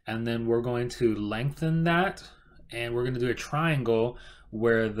 and then we're going to lengthen that, and we're going to do a triangle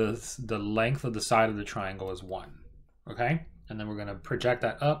where the length of the side of the triangle is 1. Okay, and then we're going to project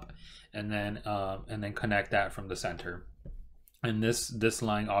that up, and then connect that from the center. And this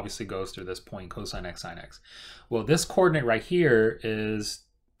line obviously goes through this point, cosine x sine x. Well, this coordinate right here is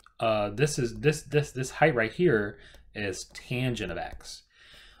this height right here is tangent of x.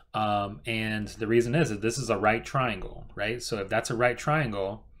 And the reason is that this is a right triangle, right? So if that's a right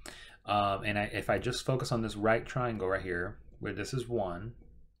triangle, if I just focus on this right triangle right here, where this is 1,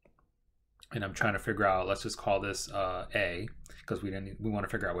 and I'm trying to figure out, let's just call this A, because we want to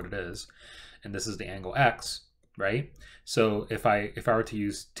figure out what it is, and this is the angle x, right? So if I were to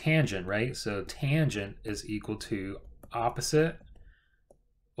use tangent, right? So tangent is equal to opposite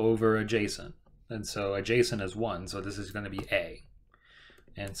over adjacent, and so adjacent is 1, so this is going to be A.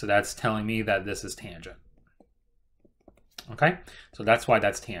 And so that's telling me that this is tangent. Okay, so that's why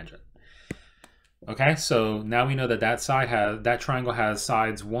that's tangent. Okay, so now we know that that triangle has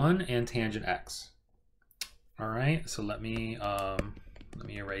sides 1 and tangent x. All right, so let me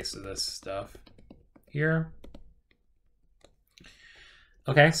erase this stuff here.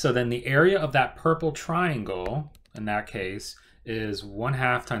 Okay, so then the area of that purple triangle in that case is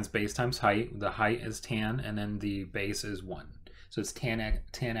 1/2 times base times height. The height is tan, and then the base is 1. So it's tan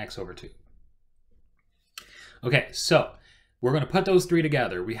x over 2. Okay, so we're going to put those three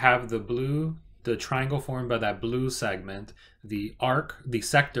together. We have the triangle formed by that blue segment, the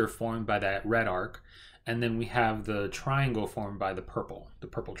sector formed by that red arc, and then we have the triangle formed by the purple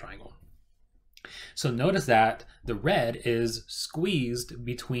triangle. So notice that the red is squeezed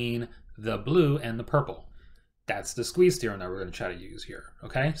between the blue and the purple. That's the squeeze theorem that we're going to try to use here.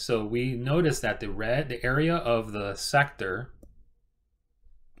 Okay, so we notice that the area of the sector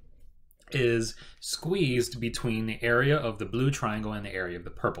is squeezed between the area of the blue triangle and the area of the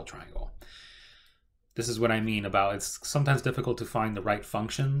purple triangle. This is what I mean about it's sometimes difficult to find the right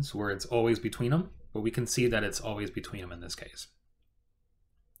functions where it's always between them, but we can see that it's always between them in this case.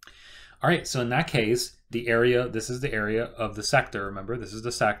 All right, so in that case, this is the area of the sector. Remember, this is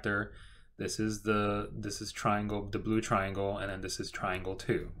the sector. This is triangle, the blue triangle, and then this is triangle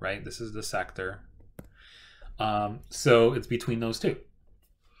 2, right? This is the sector. So it's between those two.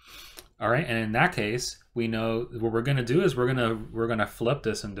 All right, and in that case, we know what we're going to do is we're going to flip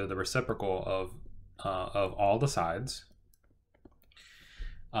this into the reciprocal of all the sides.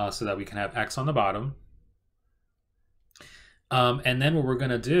 so that we can have x on the bottom. And then what we're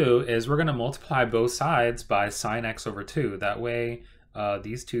going to do is we're going to multiply both sides by sine x over 2. That way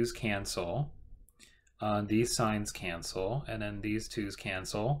these 2's cancel, these signs cancel, and then these 2's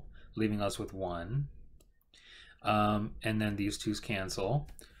cancel, leaving us with 1. And then these 2's cancel.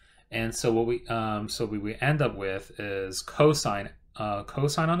 And so what we end up with is cosine on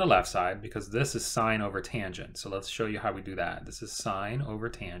the left side, because this is sine over tangent. So let's show you how we do that. This is sine over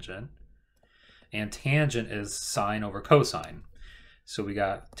tangent, and tangent is sine over cosine. So we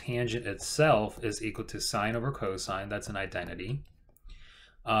got tangent itself is equal to sine over cosine. That's an identity.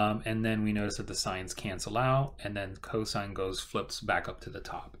 And then we notice that the sines cancel out, and then cosine flips back up to the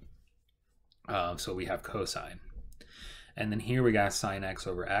top. So we have cosine. And then here we got sine x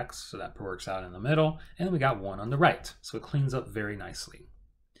over x, so that works out in the middle. And then we got 1 on the right, so it cleans up very nicely.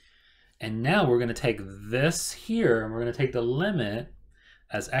 And now we're going to take this here, and we're going to take the limit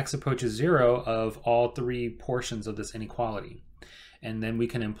as x approaches 0 of all 3 portions of this inequality. And then we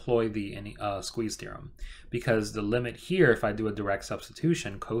can employ the squeeze theorem. Because the limit here, if I do a direct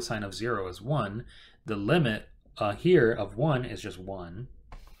substitution, cosine of 0 is 1. The limit here of 1 is just 1.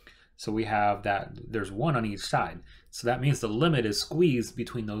 So we have that there's 1 on each side. So that means the limit is squeezed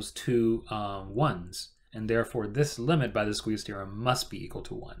between those two 1's. And therefore, this limit by the squeeze theorem must be equal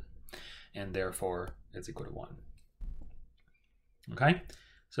to 1. And therefore, it's equal to 1. Okay?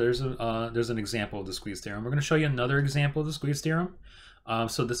 So there's an example of the squeeze theorem. We're going to show you another example of the squeeze theorem.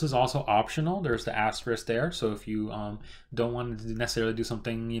 So this is also optional. There's the asterisk there. So if you don't want to necessarily do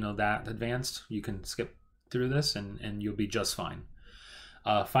something that advanced, you can skip through this and you'll be just fine.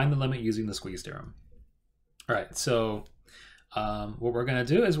 Find the limit using the squeeze theorem. All right, so what we're going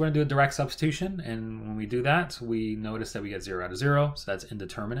to do is we're going to do a direct substitution. And when we do that, we notice that we get 0 out of 0. So that's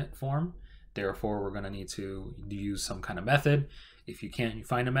indeterminate form. Therefore, we're going to need to use some kind of method. If you can't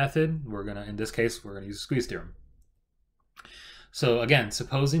find a method, in this case, we're going to use the squeeze theorem. So again,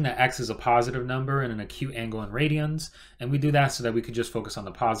 supposing that x is a positive number and an acute angle in radians, and we do that so that we could just focus on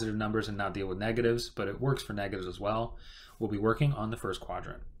the positive numbers and not deal with negatives, but it works for negatives as well. We'll be working on the first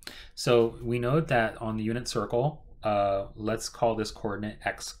quadrant. So we know that on the unit circle, let's call this coordinate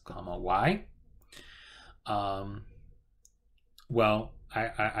x comma y. Well,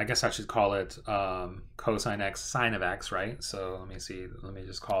 I guess I should call it cosine x sine of x, right? So let me see. Let me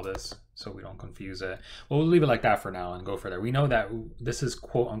just call this so we don't confuse it. Well, we'll leave it like that for now and go further. We know that this is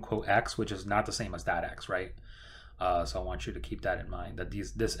quote unquote x, which is not the same as that x, right? So I want you to keep that in mind, that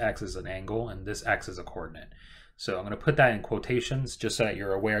this x is an angle and this x is a coordinate. So I'm going to put that in quotations just so that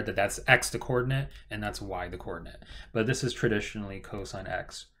you're aware that that's x the coordinate and that's y the coordinate. But this is traditionally cosine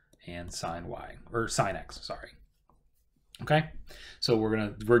x and sine y, or sine x, sorry. Okay, so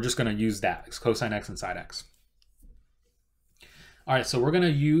we're just gonna use that. It's cosine x and sine x. All right, so we're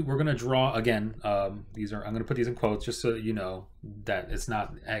gonna draw again. I'm gonna put these in quotes just so that you know that it's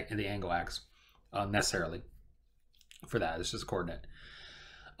not the angle x necessarily. For that, it's just a coordinate.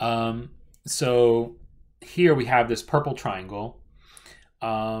 So here we have this purple triangle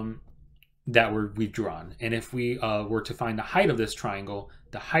that we've drawn, and if we were to find the height of this triangle,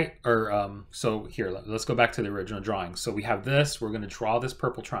 the height, or so here, let's go back to the original drawing. So we have this, we're going to draw this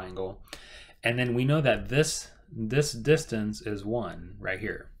purple triangle, and then we know that this distance is 1 right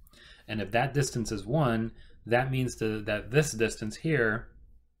here, and if that distance is 1, that means that this distance here,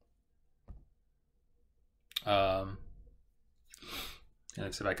 and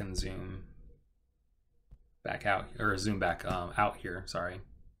let's see if I can zoom back out, or zoom back out here, sorry.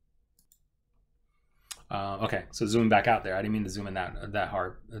 Okay, so zoom back out there. I didn't mean to zoom in that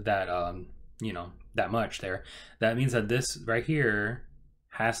hard, that much there. That means that this right here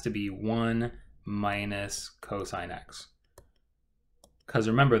has to be 1 minus cosine x. Because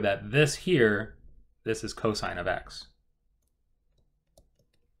remember that this here, this is cosine of x.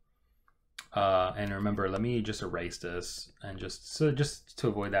 And remember, let me just erase this and just to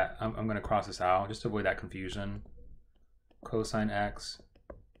avoid that, I'm going to cross this out just to avoid that confusion. Cosine x,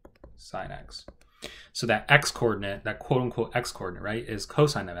 sine x. So that x coordinate, that quote unquote x coordinate, right, is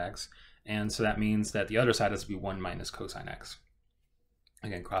cosine of x. And so that means that the other side has to be 1 minus cosine x.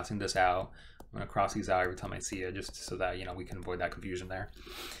 Again, crossing this out. I'm going to cross these out every time I see it, just so that, we can avoid that confusion there.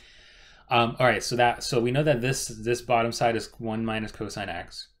 All right, so we know that this bottom side is 1 minus cosine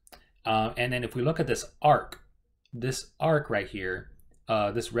x. And then if we look at this arc right here,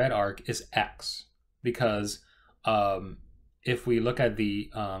 this red arc is x, because if we look at the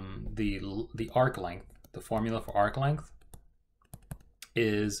arc length, the formula for arc length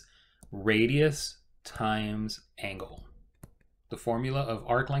is radius times angle. The formula of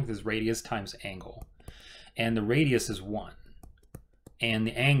arc length is radius times angle, and the radius is 1, and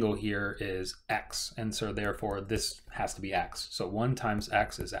the angle here is x, and so therefore this has to be x. So 1 times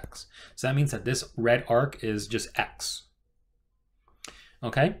x is x. So that means that this red arc is just x.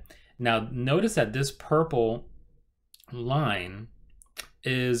 Okay, now notice that this purple line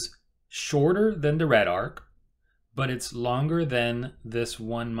is shorter than the red arc, but it's longer than this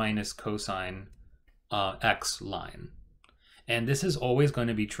 1 minus cosine x line. And this is always going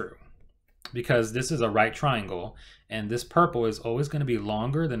to be true because this is a right triangle, and this purple is always going to be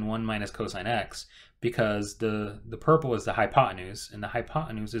longer than 1 minus cosine x because the purple is the hypotenuse, and the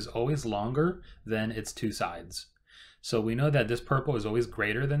hypotenuse is always longer than its two sides. So we know that this purple is always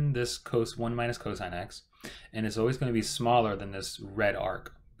greater than this 1 minus cosine x, and it's always going to be smaller than this red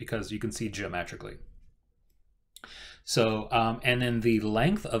arc because you can see geometrically. So, and then the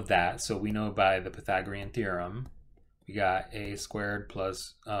length of that, so we know by the Pythagorean theorem, we got a squared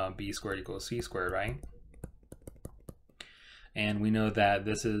plus b squared equals c squared, right? And we know that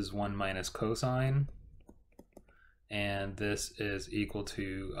this is 1 minus cosine, and this is equal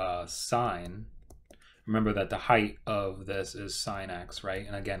to sine. Remember that the height of this is sine x, right?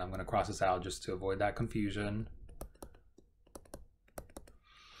 And again, I'm going to cross this out just to avoid that confusion.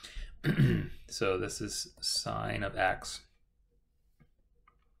 So this is sine of x.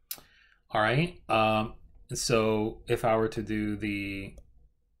 All right. So if I were to do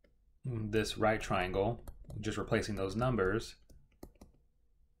this right triangle, just replacing those numbers,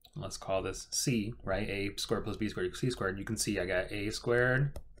 let's call this c, right? A squared plus b squared equals c squared. You can see I got a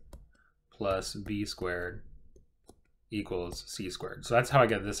squared plus b squared equals c squared. So that's how I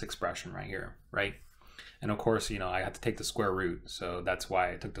get this expression right here, right? And of course, you know, I have to take the square root, so that's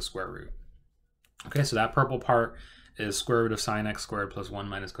why I took the square root. Okay, so that purple part is square root of sine x squared plus 1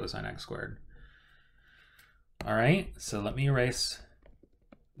 minus cosine x squared. All right, so let me erase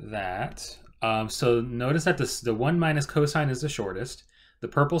that. So notice that the 1 minus cosine is the shortest, the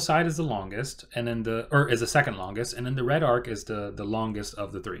purple side is the longest, and then is the second longest, and then the red arc is the longest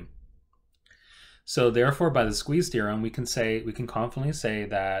of the three. So therefore, by the squeeze theorem, we can confidently say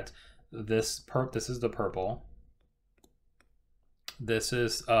that this is the purple, this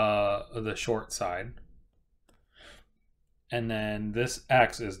is the short side, and then this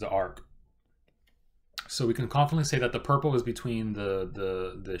x is the arc. So we can confidently say that the purple is between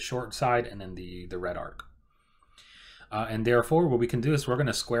the short side and then the red arc. And therefore, what we can do is we're going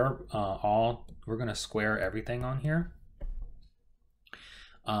to square everything on here.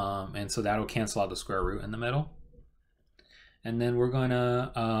 And so that'll cancel out the square root in the middle. And then we're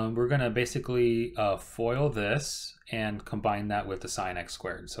gonna basically FOIL this and combine that with the sine x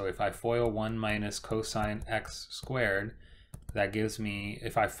squared. So if I FOIL 1 minus cosine x squared, that gives me,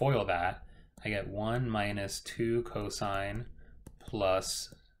 if I FOIL that, I get 1 minus 2 cosine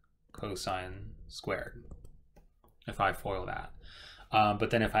plus cosine squared, if I FOIL that.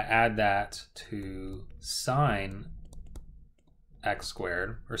 But then if I add that to sine x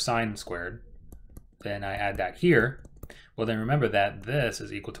squared, or sine squared, then I add that here, well then remember that this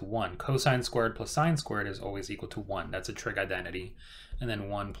is equal to 1. Cosine squared plus sine squared is always equal to 1. That's a trig identity. And then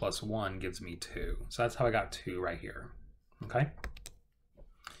 1 plus 1 gives me 2. So that's how I got 2 right here. Okay?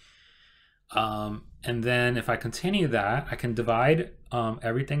 And then if I continue that, I can divide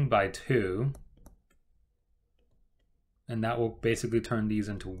everything by 2. And that will basically turn these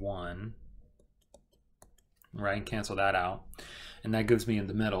into 1. Right? Cancel that out. And that gives me in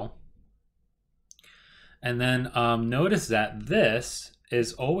the middle. And then notice that this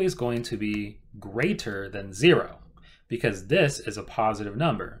is always going to be greater than 0 because this is a positive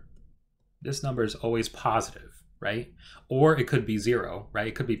number. This number is always positive, right? Or it could be 0, right?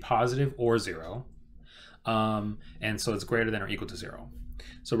 It could be positive or 0. And so it's greater than or equal to 0.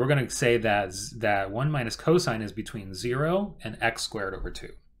 So we're going to say that 1 minus cosine is between 0 and x squared over 2.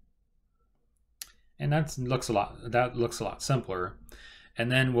 And that looks a lot simpler.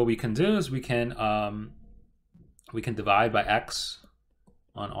 And then what we can do is we can divide by x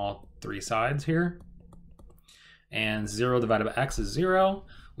on all three sides here. And 0 divided by x is 0.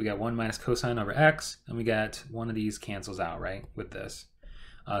 We got 1 minus cosine over x, and we get one of these cancels out, right, with this.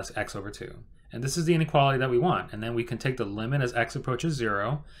 It's x over 2. And this is the inequality that we want. And then we can take the limit as x approaches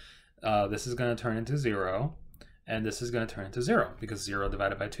 0. This is going to turn into 0, and this is going to turn into 0, because 0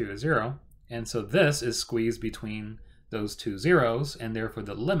 divided by 2 is 0. And so this is squeezed between those two zeros, and therefore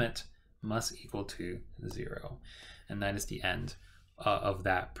the limit must equal to 0. And that is the end of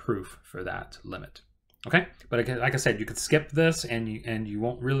that proof for that limit. Okay, but like I said, you could skip this and you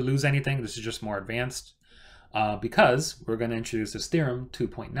won't really lose anything. This is just more advanced because we're going to introduce this theorem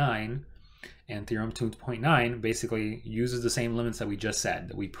 2.9, and theorem 2.9 basically uses the same limits that we just said,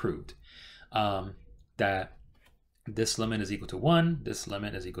 that we proved, that this limit is equal to 1, this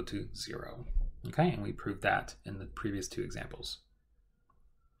limit is equal to 0. Okay, and we proved that in the previous two examples.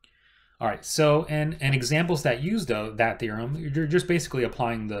 All right, so in examples that use that theorem, you're just basically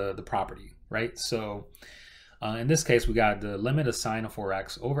applying the property, right? So in this case, we got the limit of sine of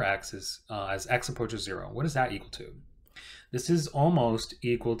 4x over x is, as x approaches 0. What is that equal to? This is almost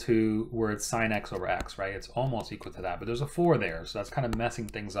equal to where it's sine x over x, right? It's almost equal to that, but there's a 4 there, so that's kind of messing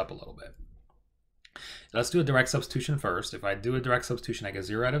things up a little bit. Let's do a direct substitution first. If I do a direct substitution, I get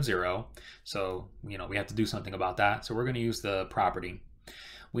 0 out of 0. So, we have to do something about that. So we're going to use the property.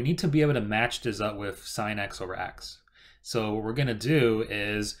 We need to be able to match this up with sine x over x. So what we're going to do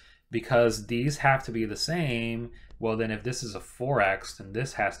is, because these have to be the same, well then if this is a 4x, then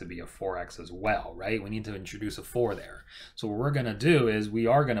this has to be a 4x as well, right? We need to introduce a 4 there. So what we're going to do is we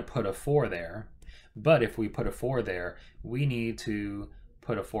are going to put a 4 there, but if we put a 4 there, we need to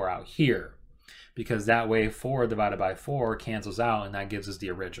put a 4 out here, because that way 4 divided by 4 cancels out and that gives us the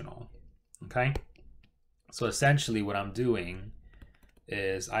original, okay? So essentially what I'm doing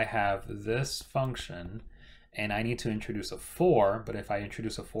is I have this function and I need to introduce a 4, but if I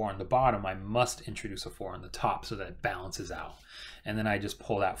introduce a 4 on the bottom, I must introduce a 4 on the top so that it balances out. And then I just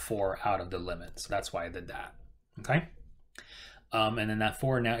pull that 4 out of the limit. So that's why I did that, okay? And then that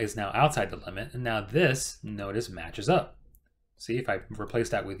 4 now is outside the limit. And now this, notice, matches up. See, if I replace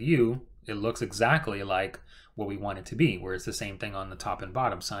that with u, it looks exactly like what we want it to be, where it's the same thing on the top and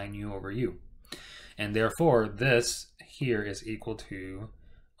bottom, sine u over u. And therefore, this here is equal to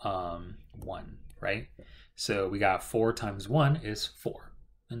 1, right? So we got 4 times 1 is 4.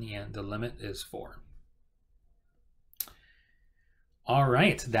 In the end, the limit is 4. All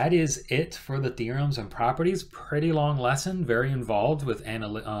right, that is it for the theorems and properties. Pretty long lesson, very involved with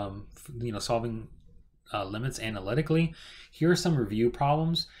solving limits analytically. Here are some review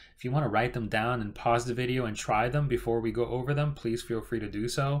problems. If you want to write them down and pause the video and try them before we go over them, please feel free to do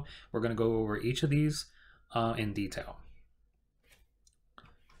so. We're going to go over each of these in detail.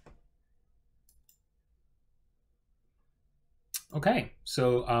 Okay,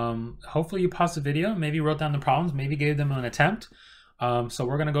 so hopefully you paused the video, maybe wrote down the problems, maybe gave them an attempt. So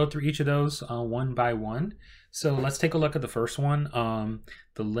we're going to go through each of those one by one. So let's take a look at the first one,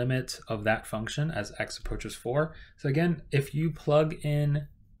 the limit of that function as x approaches 4. So again, if you plug in,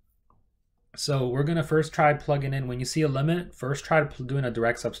 so we're going to first try plugging in, when you see a limit, first try doing a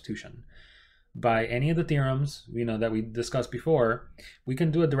direct substitution. By any of the theorems that we discussed before, we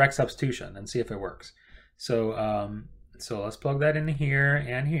can do a direct substitution and see if it works. So so let's plug that in here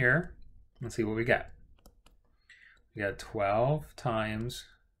and here and see what we get. We got 12 times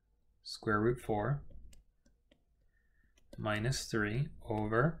square root 4 minus 3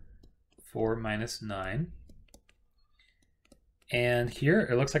 over 4 minus 9. And here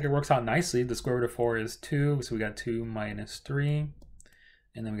it looks like it works out nicely. The square root of 4 is 2, so we got 2 minus 3.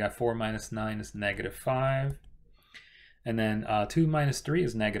 And then we got 4 minus 9 is negative 5. And then 2 minus 3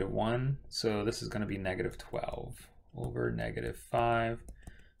 is negative 1. So this is going to be negative 12 over negative 5,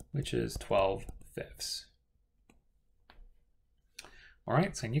 which is 12/5. All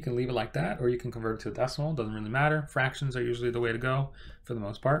right, so you can leave it like that, or you can convert it to a decimal. Doesn't really matter. Fractions are usually the way to go for the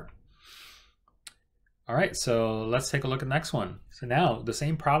most part. All right, so let's take a look at the next one. So now the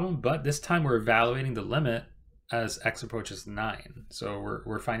same problem, but this time we're evaluating the limit as x approaches 9. So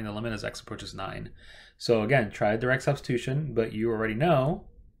we're finding the limit as x approaches 9. So again, try a direct substitution, but you already know,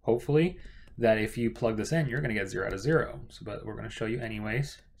 hopefully, that if you plug this in, you're going to get 0 out of 0. So, but we're going to show you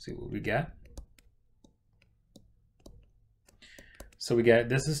anyways, see what we get. So we get,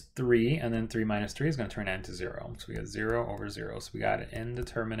 this is 3, and then 3 minus 3 is going to turn that into 0. So we get 0 over 0. So we got an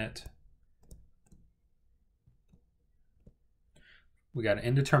indeterminate. We got an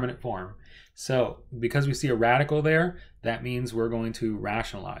indeterminate form. So because we see a radical there, that means we're going to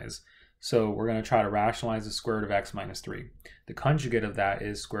rationalize. So we're going to try to rationalize the square root of x minus 3. The conjugate of that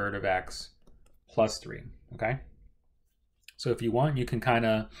is square root of x plus 3, okay? So if you want, you can kind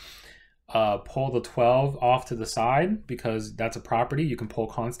of pull the 12 off to the side, because that's a property. You can pull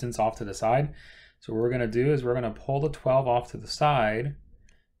constants off to the side. So what we're going to do is we're going to pull the 12 off to the side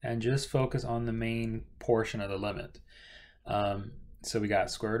and just focus on the main portion of the limit. So we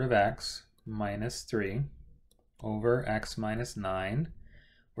got square root of x minus 3 over x minus 9.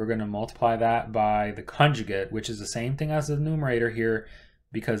 We're going to multiply that by the conjugate, which is the same thing as the numerator here,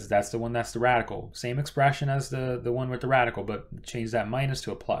 because that's the one that's the radical. Same expression as the one with the radical, but change that minus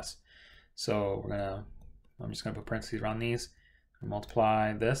to a plus. So I'm just going to put parentheses around these.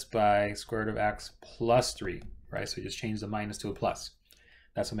 Multiply this by square root of x plus 3, right? So you just change the minus to a plus.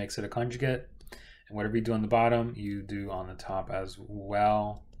 That's what makes it a conjugate. And whatever you do on the bottom, you do on the top as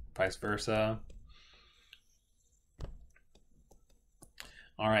well, vice versa.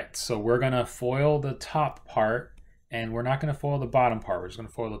 All right, so we're gonna FOIL the top part, and we're not gonna FOIL the bottom part. We're just gonna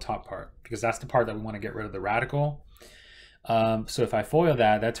FOIL the top part because that's the part that we want to get rid of the radical. So if I FOIL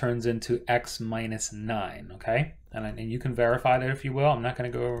that, that turns into x minus 9, okay? And you can verify that if you will. I'm not gonna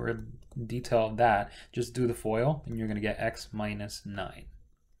go over detail of that. Just do the FOIL, and you're gonna get x minus 9.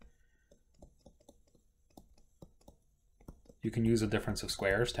 You can use a difference of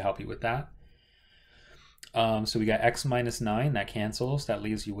squares to help you with that. So we got x minus 9, that cancels. That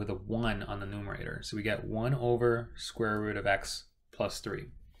leaves you with a 1 on the numerator. So we get 1 over square root of x plus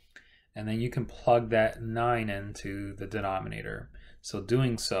 3. And then you can plug that 9 into the denominator. So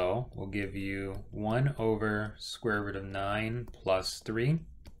doing so will give you 1 over square root of 9 plus 3.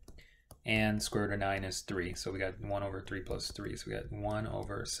 And square root of 9 is 3. So we got 1 over 3 plus 3. So we got 1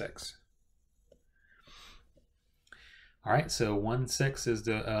 over 6. All right, so 1/6 is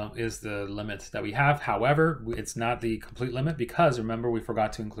the limit that we have. However, it's not the complete limit because remember we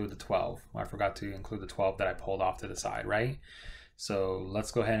forgot to include the 12. I forgot to include the 12 that I pulled off to the side, right? So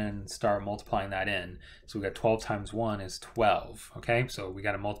let's go ahead and start multiplying that in. So we got 12 times 1 is 12, okay? So we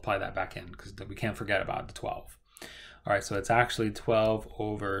got to multiply that back in because we can't forget about the 12. All right, so it's actually 12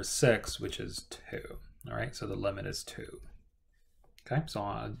 over 6, which is 2. All right, so the limit is 2. Okay,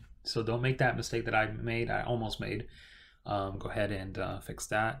 so don't make that mistake that I almost made. Go ahead and fix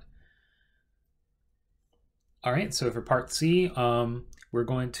that. All right, so for part C, we're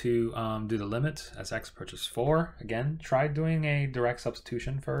going to do the limit as x approaches 4. Again, try doing a direct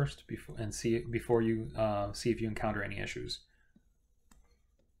substitution first before you see if you encounter any issues.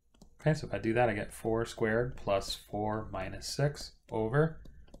 Okay, so if I do that, I get 4 squared plus 4 minus 6 over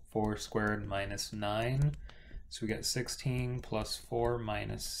 4 squared minus 9. So we get 16 plus 4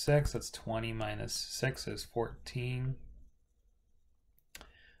 minus 6. That's 20 minus 6 is 14.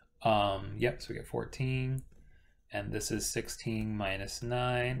 Yep, so we get 14. And this is 16 minus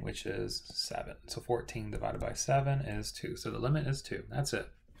 9, which is 7. So 14 divided by 7 is 2. So the limit is 2. That's it.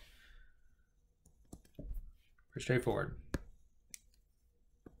 Pretty straightforward.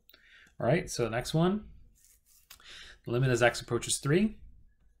 All right, so next one. The limit as x approaches 3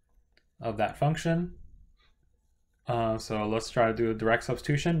 of that function. So let's try to do a direct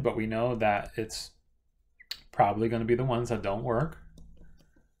substitution, but we know that it's probably going to be the ones that don't work.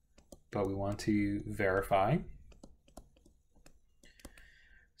 But we want to verify.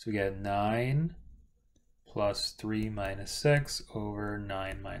 So we get 9 plus 3 minus 6 over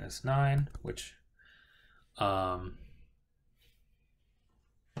 9 minus 9, which so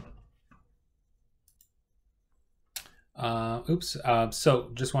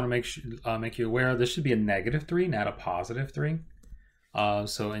just want to make you aware, this should be a -3, not a +3.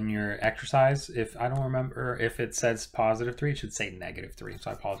 So in your exercise, if I don't remember if it says +3, it should say -3.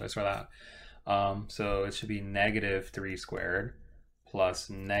 So I apologize for that. So it should be -3 squared plus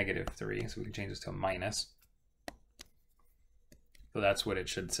 -3. So we can change this to a minus. So that's what it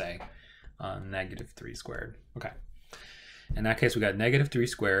should say, -3 squared. Okay. In that case, we got -3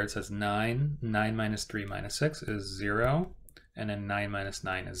 squared. It says 9 minus 3 minus 6 is 0. And then 9 minus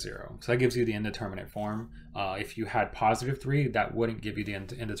 9 is 0. So that gives you the indeterminate form. If you had +3, that wouldn't give you the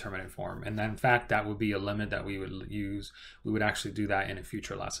indeterminate form. And then, in fact, that would be a limit that we would use. We would actually do that in a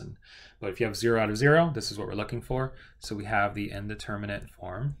future lesson. But if you have 0 out of 0, this is what we're looking for. So we have the indeterminate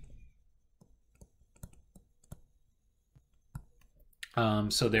form.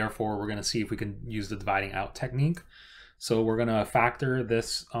 So therefore, we're going to see if we can use the dividing out technique. So we're going to factor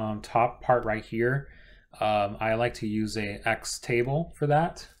this top part right here. I like to use a x table for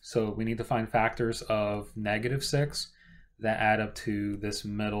that. So we need to find factors of -6 that add up to this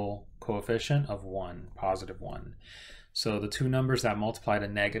middle coefficient of 1, +1. So the two numbers that multiply to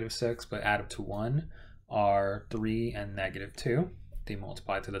 -6 but add up to 1 are 3 and -2. They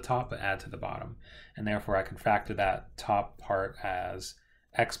multiply to the top but add to the bottom. And therefore I can factor that top part as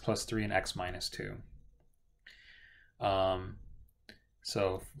x plus 3 and x minus 2.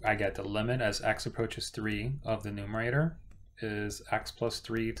 So I get the limit as x approaches 3 of the numerator is x plus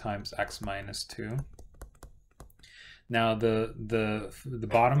 3 times x minus 2. Now the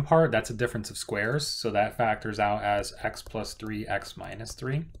bottom part, that's a difference of squares, so that factors out as x plus 3, x minus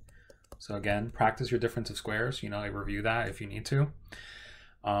 3. So again, practice your difference of squares, review that if you need to.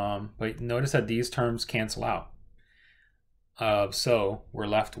 But notice that these terms cancel out. So we're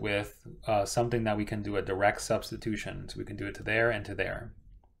left with something that we can do a direct substitution. So we can do it to there and to there.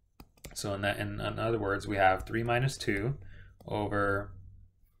 So in other words, we have 3 minus 2 over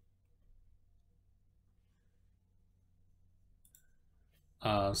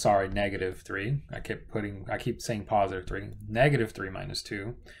 -3. I keep saying +3. -3 minus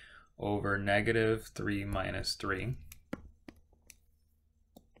 2 over -3 minus 3.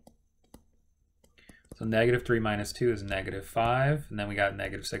 So negative 3 minus 2 is negative 5, and then we got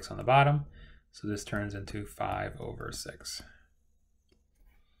negative 6 on the bottom. So this turns into 5 over 6.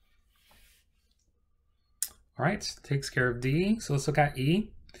 All right, takes care of D. So let's look at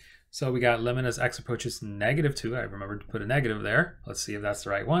E. So we got limit as x approaches negative 2. I remembered to put a negative there. Let's see if that's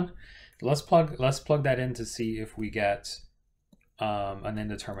the right one. Let's plug that in to see if we get an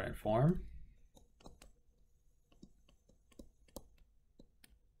indeterminate form.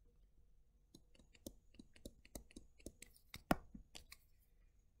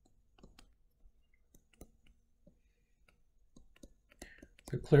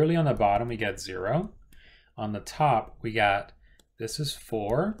 So clearly on the bottom we get 0. On the top we got, this is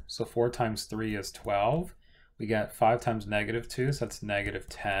 4, so 4 times 3 is 12. We get 5 times negative 2, so that's negative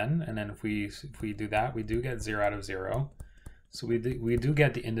 10. And then if we do that, we do get 0 out of 0. So we do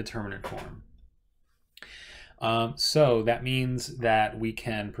get the indeterminate form. So that means that we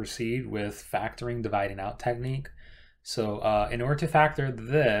can proceed with factoring dividing out technique. So in order to factor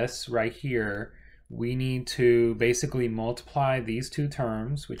this right here, we need to basically multiply these two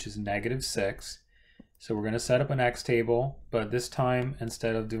terms, which is negative 6. So we're going to set up an x table, but this time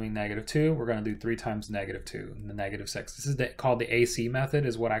instead of doing negative 2, we're going to do 3 times negative 2 and the negative 6. This is called the AC method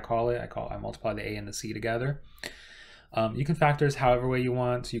is what I call it. I multiply the A and the C together. You can factor this however way you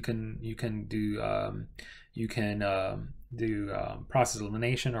want. You can do process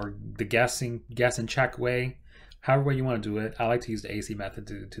elimination or the guess and check way, however way you want to do it. I like to use the AC method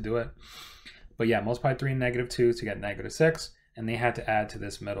to do it. But yeah, multiply 3 and negative 2 to get negative 6, and they had to add to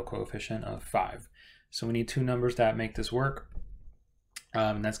this middle coefficient of 5. So we need two numbers that make this work.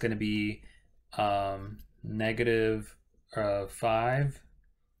 And that's going to be negative 5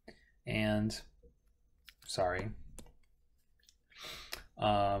 and,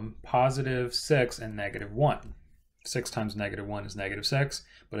 positive 6 and negative 1. 6 times negative 1 is negative 6,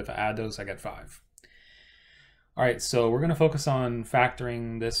 but if I add those, I get 5. All right, so we're going to focus on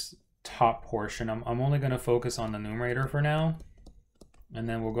factoring this top portion. I'm only going to focus on the numerator for now, and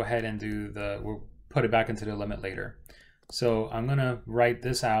then we'll go ahead and we'll put it back into the limit later. So I'm going to write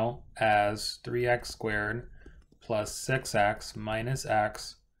this out as 3x squared plus 6x minus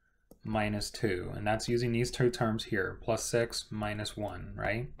x minus 2, and that's using these two terms here, plus 6 minus 1,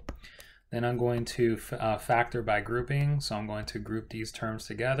 right? Then I'm going to factor by grouping, so I'm going to group these terms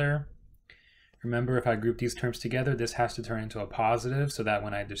together. Remember, if I group these terms together, this has to turn into a positive so that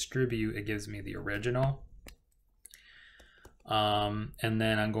when I distribute, it gives me the original. And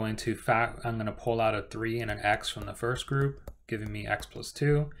then I'm going to pull out a 3 and an x from the first group, giving me x plus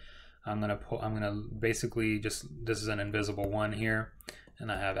 2. I'm gonna basically this is an invisible 1 here,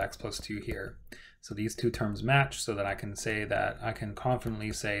 and I have x plus 2 here. So these two terms match so that I can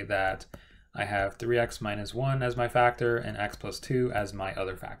confidently say that I have 3x minus 1 as my factor and x plus 2 as my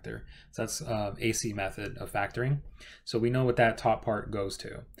other factor. So that's AC method of factoring. So we know what that top part goes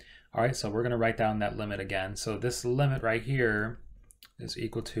to. All right, so we're going to write down that limit again. So this limit right here is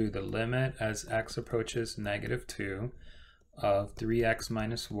equal to the limit as x approaches negative 2 of 3x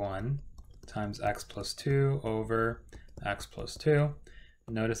minus 1 times x plus 2 over x plus 2.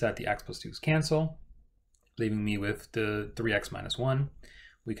 Notice that the x plus 2's cancel, leaving me with the 3x minus 1.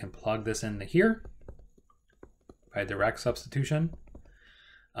 We can plug this into here by direct substitution,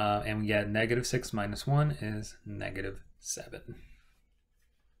 and we get negative 6 minus 1 is negative 7.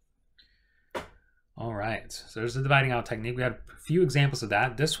 All right, so there's the dividing out technique. We had a few examples of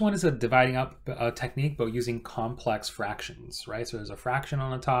that. This one is a dividing up technique, but using complex fractions, right? So there's a fraction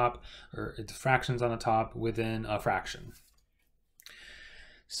on the top, or it's fractions on the top within a fraction.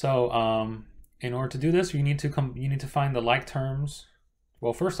 So in order to do this, you need to find the like terms.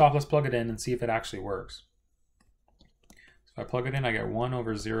 Well, first off, let's plug it in and see if it actually works. So if I plug it in, I get 1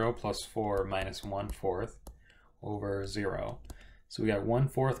 over 0 plus 4 minus 1/4 over 0. So we got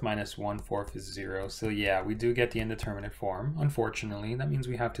 1/4 minus 1/4 is 0. So yeah, we do get the indeterminate form. Unfortunately, that means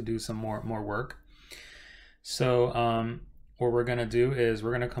we have to do some more work. So what we're going to do is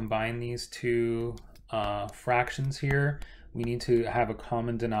we're going to combine these two fractions here. We need to have a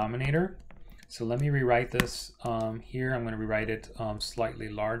common denominator. So let me rewrite this here. I'm going to rewrite it slightly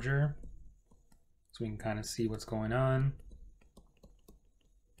larger so we can kind of see what's going on.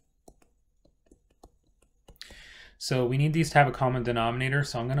 So we need these to have a common denominator.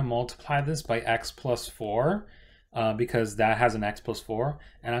 So I'm going to multiply this by x plus 4 because that has an x plus 4.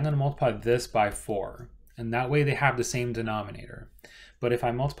 And I'm going to multiply this by 4. And that way they have the same denominator. But if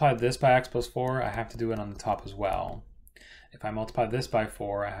I multiply this by x plus 4, I have to do it on the top as well. If I multiply this by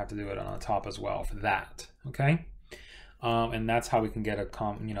 4, I have to do it on the top as well for that, okay? And that's how we can get a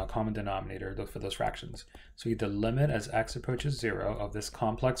common denominator for those fractions. So we get the limit as x approaches 0 of this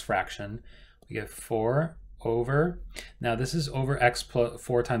complex fraction. We get 4 over, now this is over x plus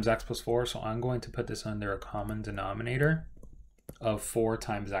 4 times x plus 4, so I'm going to put this under a common denominator of 4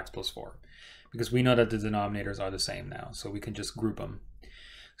 times x plus 4, because we know that the denominators are the same now, so we can just group them.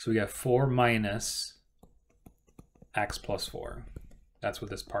 So we got 4 minus x plus 4. That's what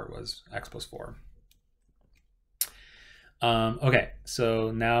this part was, x plus 4. Okay,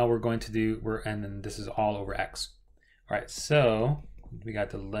 so now we're going to do, and then this is all over x. All right, so we got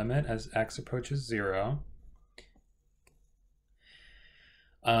the limit as x approaches 0.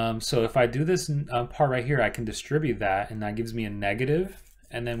 So if I do this part right here, I can distribute that, and that gives me a negative,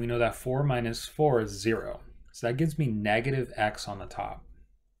 and then we know that 4 minus 4 is 0. So that gives me negative x on the top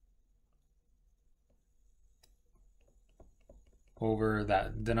over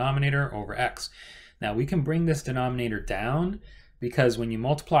that denominator over x. Now we can bring this denominator down, because when you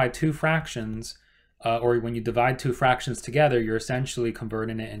multiply two fractions, or when you divide two fractions together, you're essentially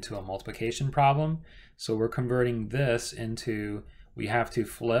converting it into a multiplication problem. So we're converting this into, we have to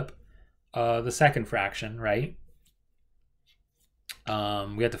flip the second fraction, right?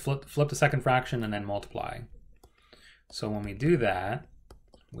 We have to flip the second fraction and then multiply. So when we do that,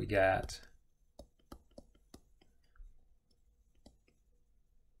 we get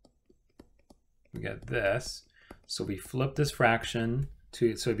this. So we flip this fraction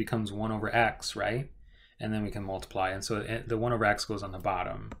to, so it becomes 1 over x, right? And then we can multiply, and so the 1 over x goes on the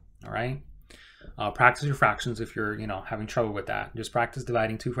bottom. All right. Practice your fractions if you're, having trouble with that. Just practice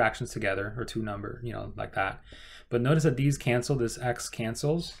dividing two fractions together, or two number, like that. But notice that these cancel, this x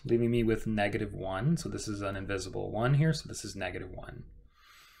cancels, leaving me with -1. So this is an invisible 1 here, so this is -1.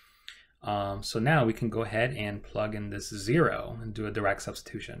 So now we can go ahead and plug in this 0 and do a direct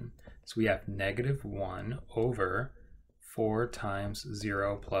substitution. So we have -1 over 4 times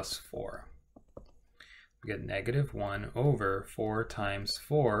 0 plus 4. We get -1 over 4 times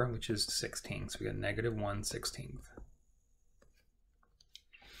 4, which is 16. So we get -1/16.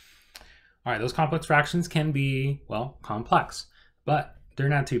 All right, those complex fractions can be, well, complex, but they're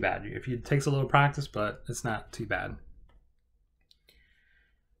not too bad. It takes a little practice, but it's not too bad.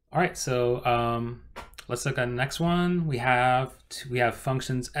 All right, so let's look at the next one. We have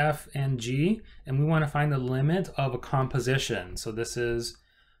functions f and g, and we want to find the limit of a composition. So this is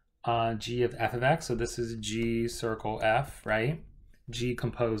g of f of x. So this is g circle f, right? G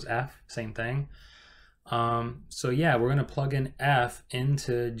compose f, same thing. So yeah, we're going to plug in f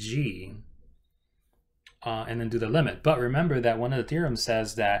into g and then do the limit. But remember that one of the theorems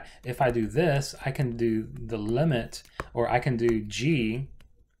says that if I do this, I can do the limit, or I can do g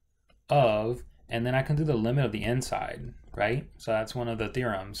of, and then I can do the limit of the inside, right? So that's one of the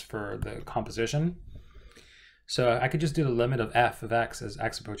theorems for the composition. So I could just do the limit of f of x as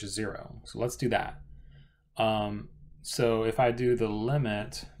x approaches 0. So let's do that. So if I do the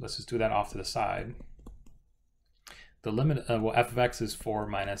limit, let's just do that off to the side. The limit, well, f of x is 4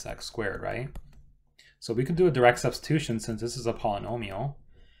 minus x squared, right? So we could do a direct substitution since this is a polynomial.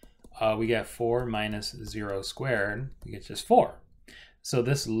 We get 4 minus 0 squared, we get just 4. So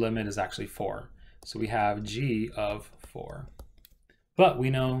this limit is actually 4. So we have g of 4. But we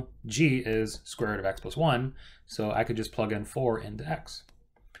know g is square root of x plus 1, so I could just plug in 4 into x.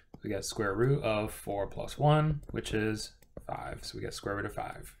 We get square root of 4 plus 1, which is 5. So we get square root of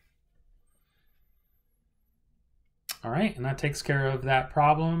 5. All right, and that takes care of that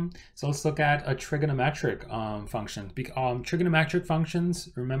problem. So let's look at a trigonometric function. Trigonometric functions,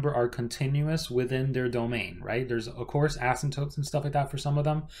 remember, are continuous within their domain, right? There's, of course, asymptotes and stuff like that for some of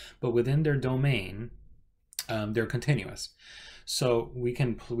them, but within their domain, they're continuous. So we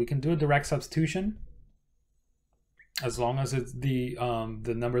can do a direct substitution as long as it's the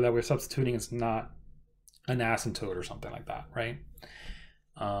number that we're substituting is not an asymptote or something like that, right?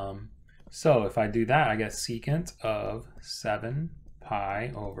 So if I do that, I get secant of 7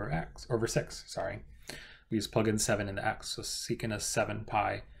 pi over 6, sorry. We just plug in 7 into x, so secant is 7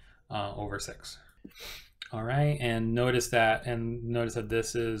 pi over 6. All right, and notice that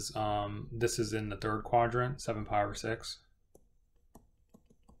this is in the third quadrant, 7 pi over 6.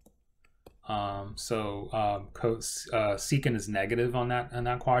 Secant is negative on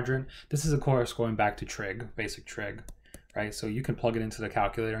that quadrant. This is, of course, going back to trig, basic trig. Right, so you can plug it into the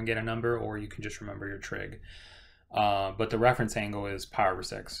calculator and get a number, or you can just remember your trig. But the reference angle is pi over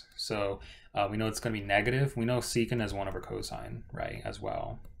 6. So we know it's going to be negative. We know secant is 1 over cosine, right, as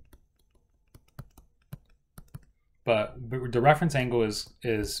well. But the reference angle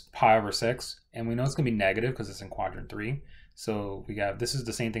is pi over 6, and we know it's going to be negative because it's in quadrant 3. So we got, this is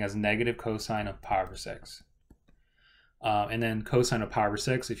the same thing as negative cosine of pi over 6. And then cosine of pi over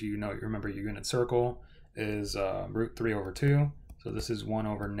 6, if you remember your unit circle, is root 3 over 2. So this is 1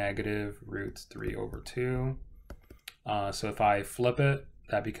 over negative root 3 over 2. So if I flip it,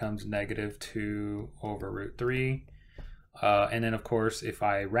 that becomes negative 2 over root 3. And then, of course, if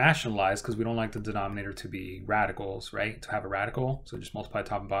I rationalize, because we don't like the denominator to be radicals, right? To have a radical, so just multiply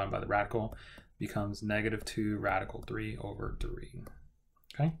top and bottom by the radical, becomes negative 2 radical 3 over 3.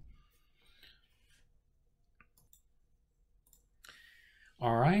 Okay?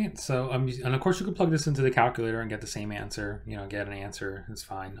 All right, so and of course you could plug this into the calculator and get the same answer, get an answer, it's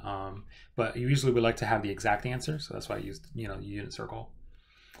fine. But usually we like to have the exact answer, so that's why I used, unit circle.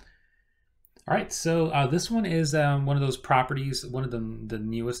 All right, so this one is one of those properties, one of the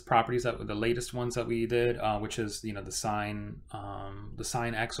newest properties, that the latest ones that we did, which is, the sine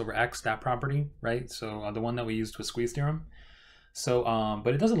x over x, that property, right? So the one that we used with squeeze theorem. So,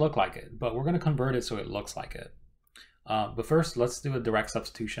 but it doesn't look like it, but we're gonna convert it so it looks like it. But first, let's do a direct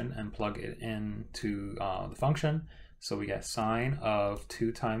substitution and plug it into the function. So we get sine of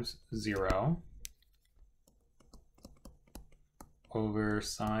 2 times 0 over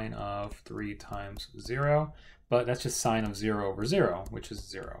sine of 3 times 0. But that's just sine of 0 over 0, which is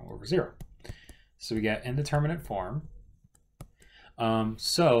 0 over 0. So we get indeterminate form.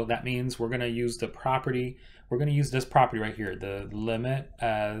 So that means we're going to use the property. We're going to use this property right here, the limit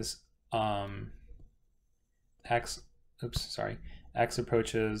as x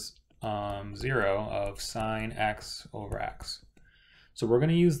approaches 0 of sine x over x. So we're going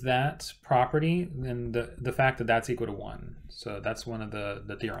to use that property and the fact that that's equal to 1. So that's one of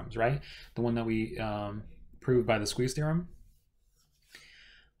the theorems, right? The one that we proved by the squeeze theorem.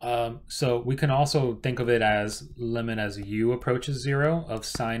 So we can also think of it as limit as u approaches 0 of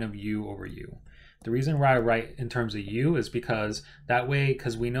sine of u over u. The reason why I write in terms of u is because that way,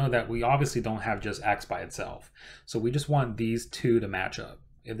 because we know that we obviously don't have just x by itself. So we just want these two to match up.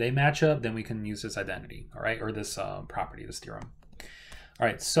 If they match up, then we can use this identity, all right, or this property, this theorem. All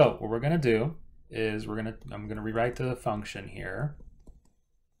right, so what we're going to do is I'm going to rewrite the function here.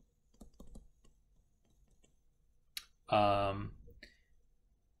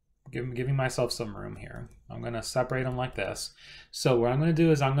 Giving myself some room here. I'm going to separate them like this. So what I'm going to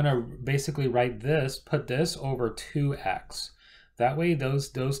do is I'm going to basically write this, put this over 2x. That way those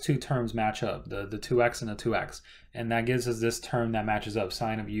two terms match up, the 2x and the 2x. And that gives us this term that matches up,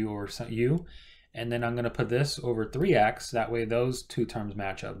 sine of u over u. And then I'm going to put this over 3x. That way those two terms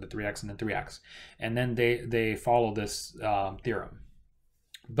match up, the 3x and the 3x. And then they follow this theorem.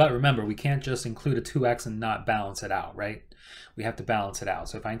 But remember, we can't just include a 2x and not balance it out, right? We have to balance it out.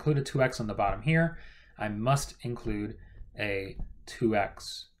 So if I include a 2x on the bottom here, I must include a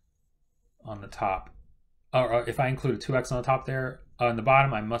 2x on the top. Or if I include a 2x on the top there, on the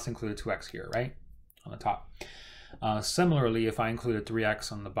bottom, I must include a 2x here, right? On the top. Similarly, if I include a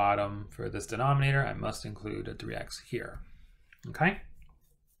 3x on the bottom for this denominator, I must include a 3x here, okay?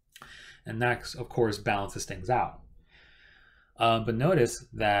 And that, of course, balances things out. But notice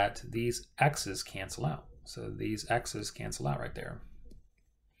that these x's cancel out. So these x's cancel out right there.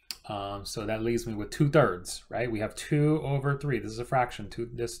 So that leaves me with 2/3, right? We have 2 over 3. This is a fraction.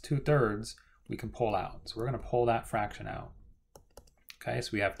 This 2/3 we can pull out. So we're going to pull that fraction out. Okay,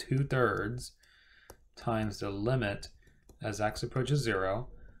 so we have 2/3 times the limit as x approaches 0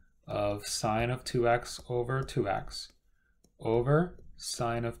 of sine of 2x over 2x over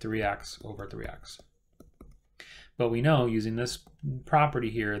sine of 3x over 3x. But we know, using this property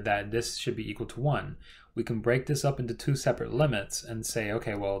here, that this should be equal to 1. We can break this up into two separate limits and say,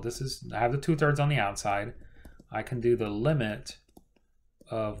 okay, well, I have the 2/3 on the outside. I can do the limit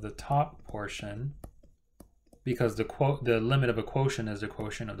of the top portion, because the limit of a quotient is the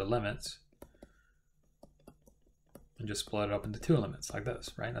quotient of the limits, and just split it up into two limits like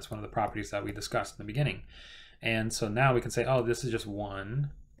this, right? That's one of the properties that we discussed in the beginning. And so now we can say, oh, this is just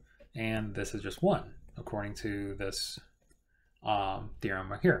 1, and this is just 1, according to this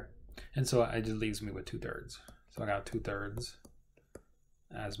theorem right here. And so it just leaves me with 2/3. So I got 2/3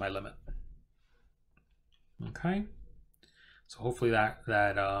 as my limit. Okay. So hopefully that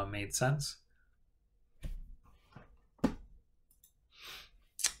made sense.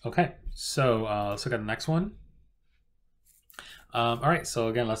 Okay, so let's look at the next one. All right, so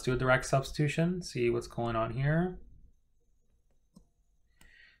again, let's do a direct substitution, see what's going on here.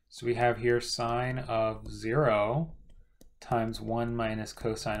 So we have here sine of 0 times 1 minus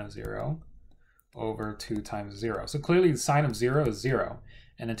cosine of 0 over 2 times 0. So clearly sine of 0 is 0,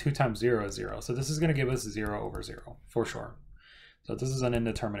 and then 2 times 0 is 0. So this is going to give us 0 over 0 for sure. So this is an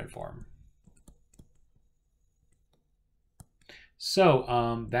indeterminate form.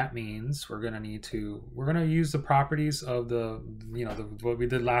 So that means we're going to use the properties of what we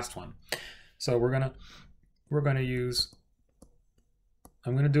did last one. So we're going to use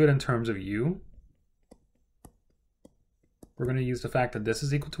I'm going to do it in terms of u. We're going to use the fact that this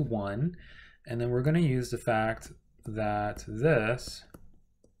is equal to 1, and then we're going to use the fact that this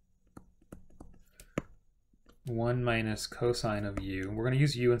 1 minus cosine of u, we're going to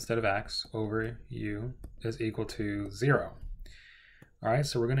use u instead of x, over u is equal to 0. All right,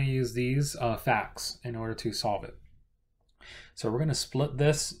 so we're going to use these facts in order to solve it. So we're going to split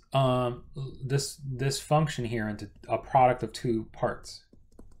this this function here into a product of two parts.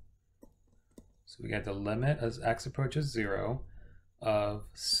 So we get the limit as x approaches 0 of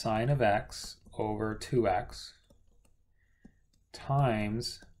sine of x over 2x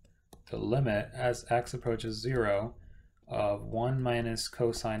times the limit as x approaches 0 of 1 minus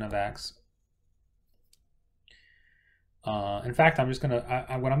cosine of x. In fact, I'm just going to,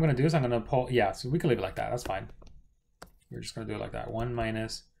 what I'm going to do is I'm going to pull, yeah, so we can leave it like that. That's fine. We're just going to do it like that. 1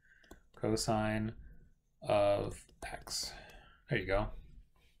 minus cosine of x. There you go.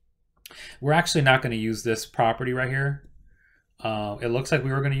 We're actually not going to use this property right here. It looks like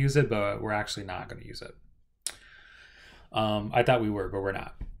we were going to use it, but we're actually not going to use it. I thought we were, but we're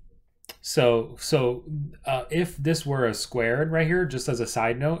not. So if this were a squared right here, just as a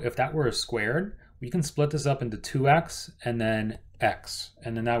side note, if that were a squared, we can split this up into 2x and then x,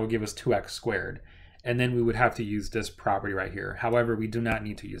 and then that would give us 2x squared. And then we would have to use this property right here. However, we do not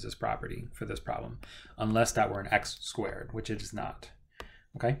need to use this property for this problem, unless that were an x squared, which it is not.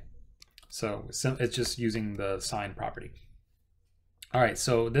 Okay, so it's just using the sign property. All right,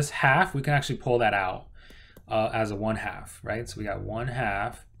 so this half, we can actually pull that out as a 1/2, right? So we got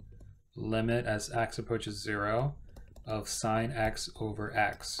 1/2 limit as x approaches 0 of sine x over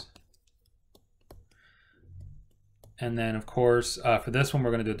x. And then, of course, for this one, we're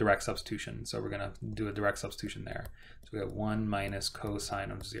going to do a direct substitution. So we're going to do a direct substitution there. So we have 1 minus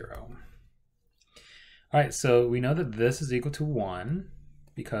cosine of 0. All right, so we know that this is equal to 1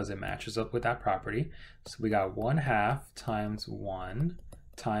 because it matches up with that property. So we got 1/2 times 1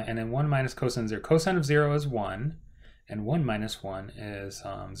 time, and then 1 minus cosine 0. Cosine of 0 is 1, and 1 minus 1 is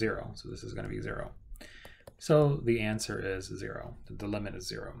 0. So this is going to be 0. So the answer is 0. The limit is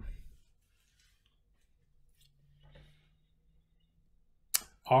 0.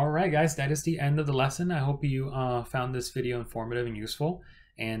 All right, guys, that is the end of the lesson. I hope you found this video informative and useful.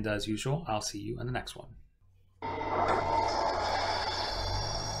 And as usual, I'll see you in the next one.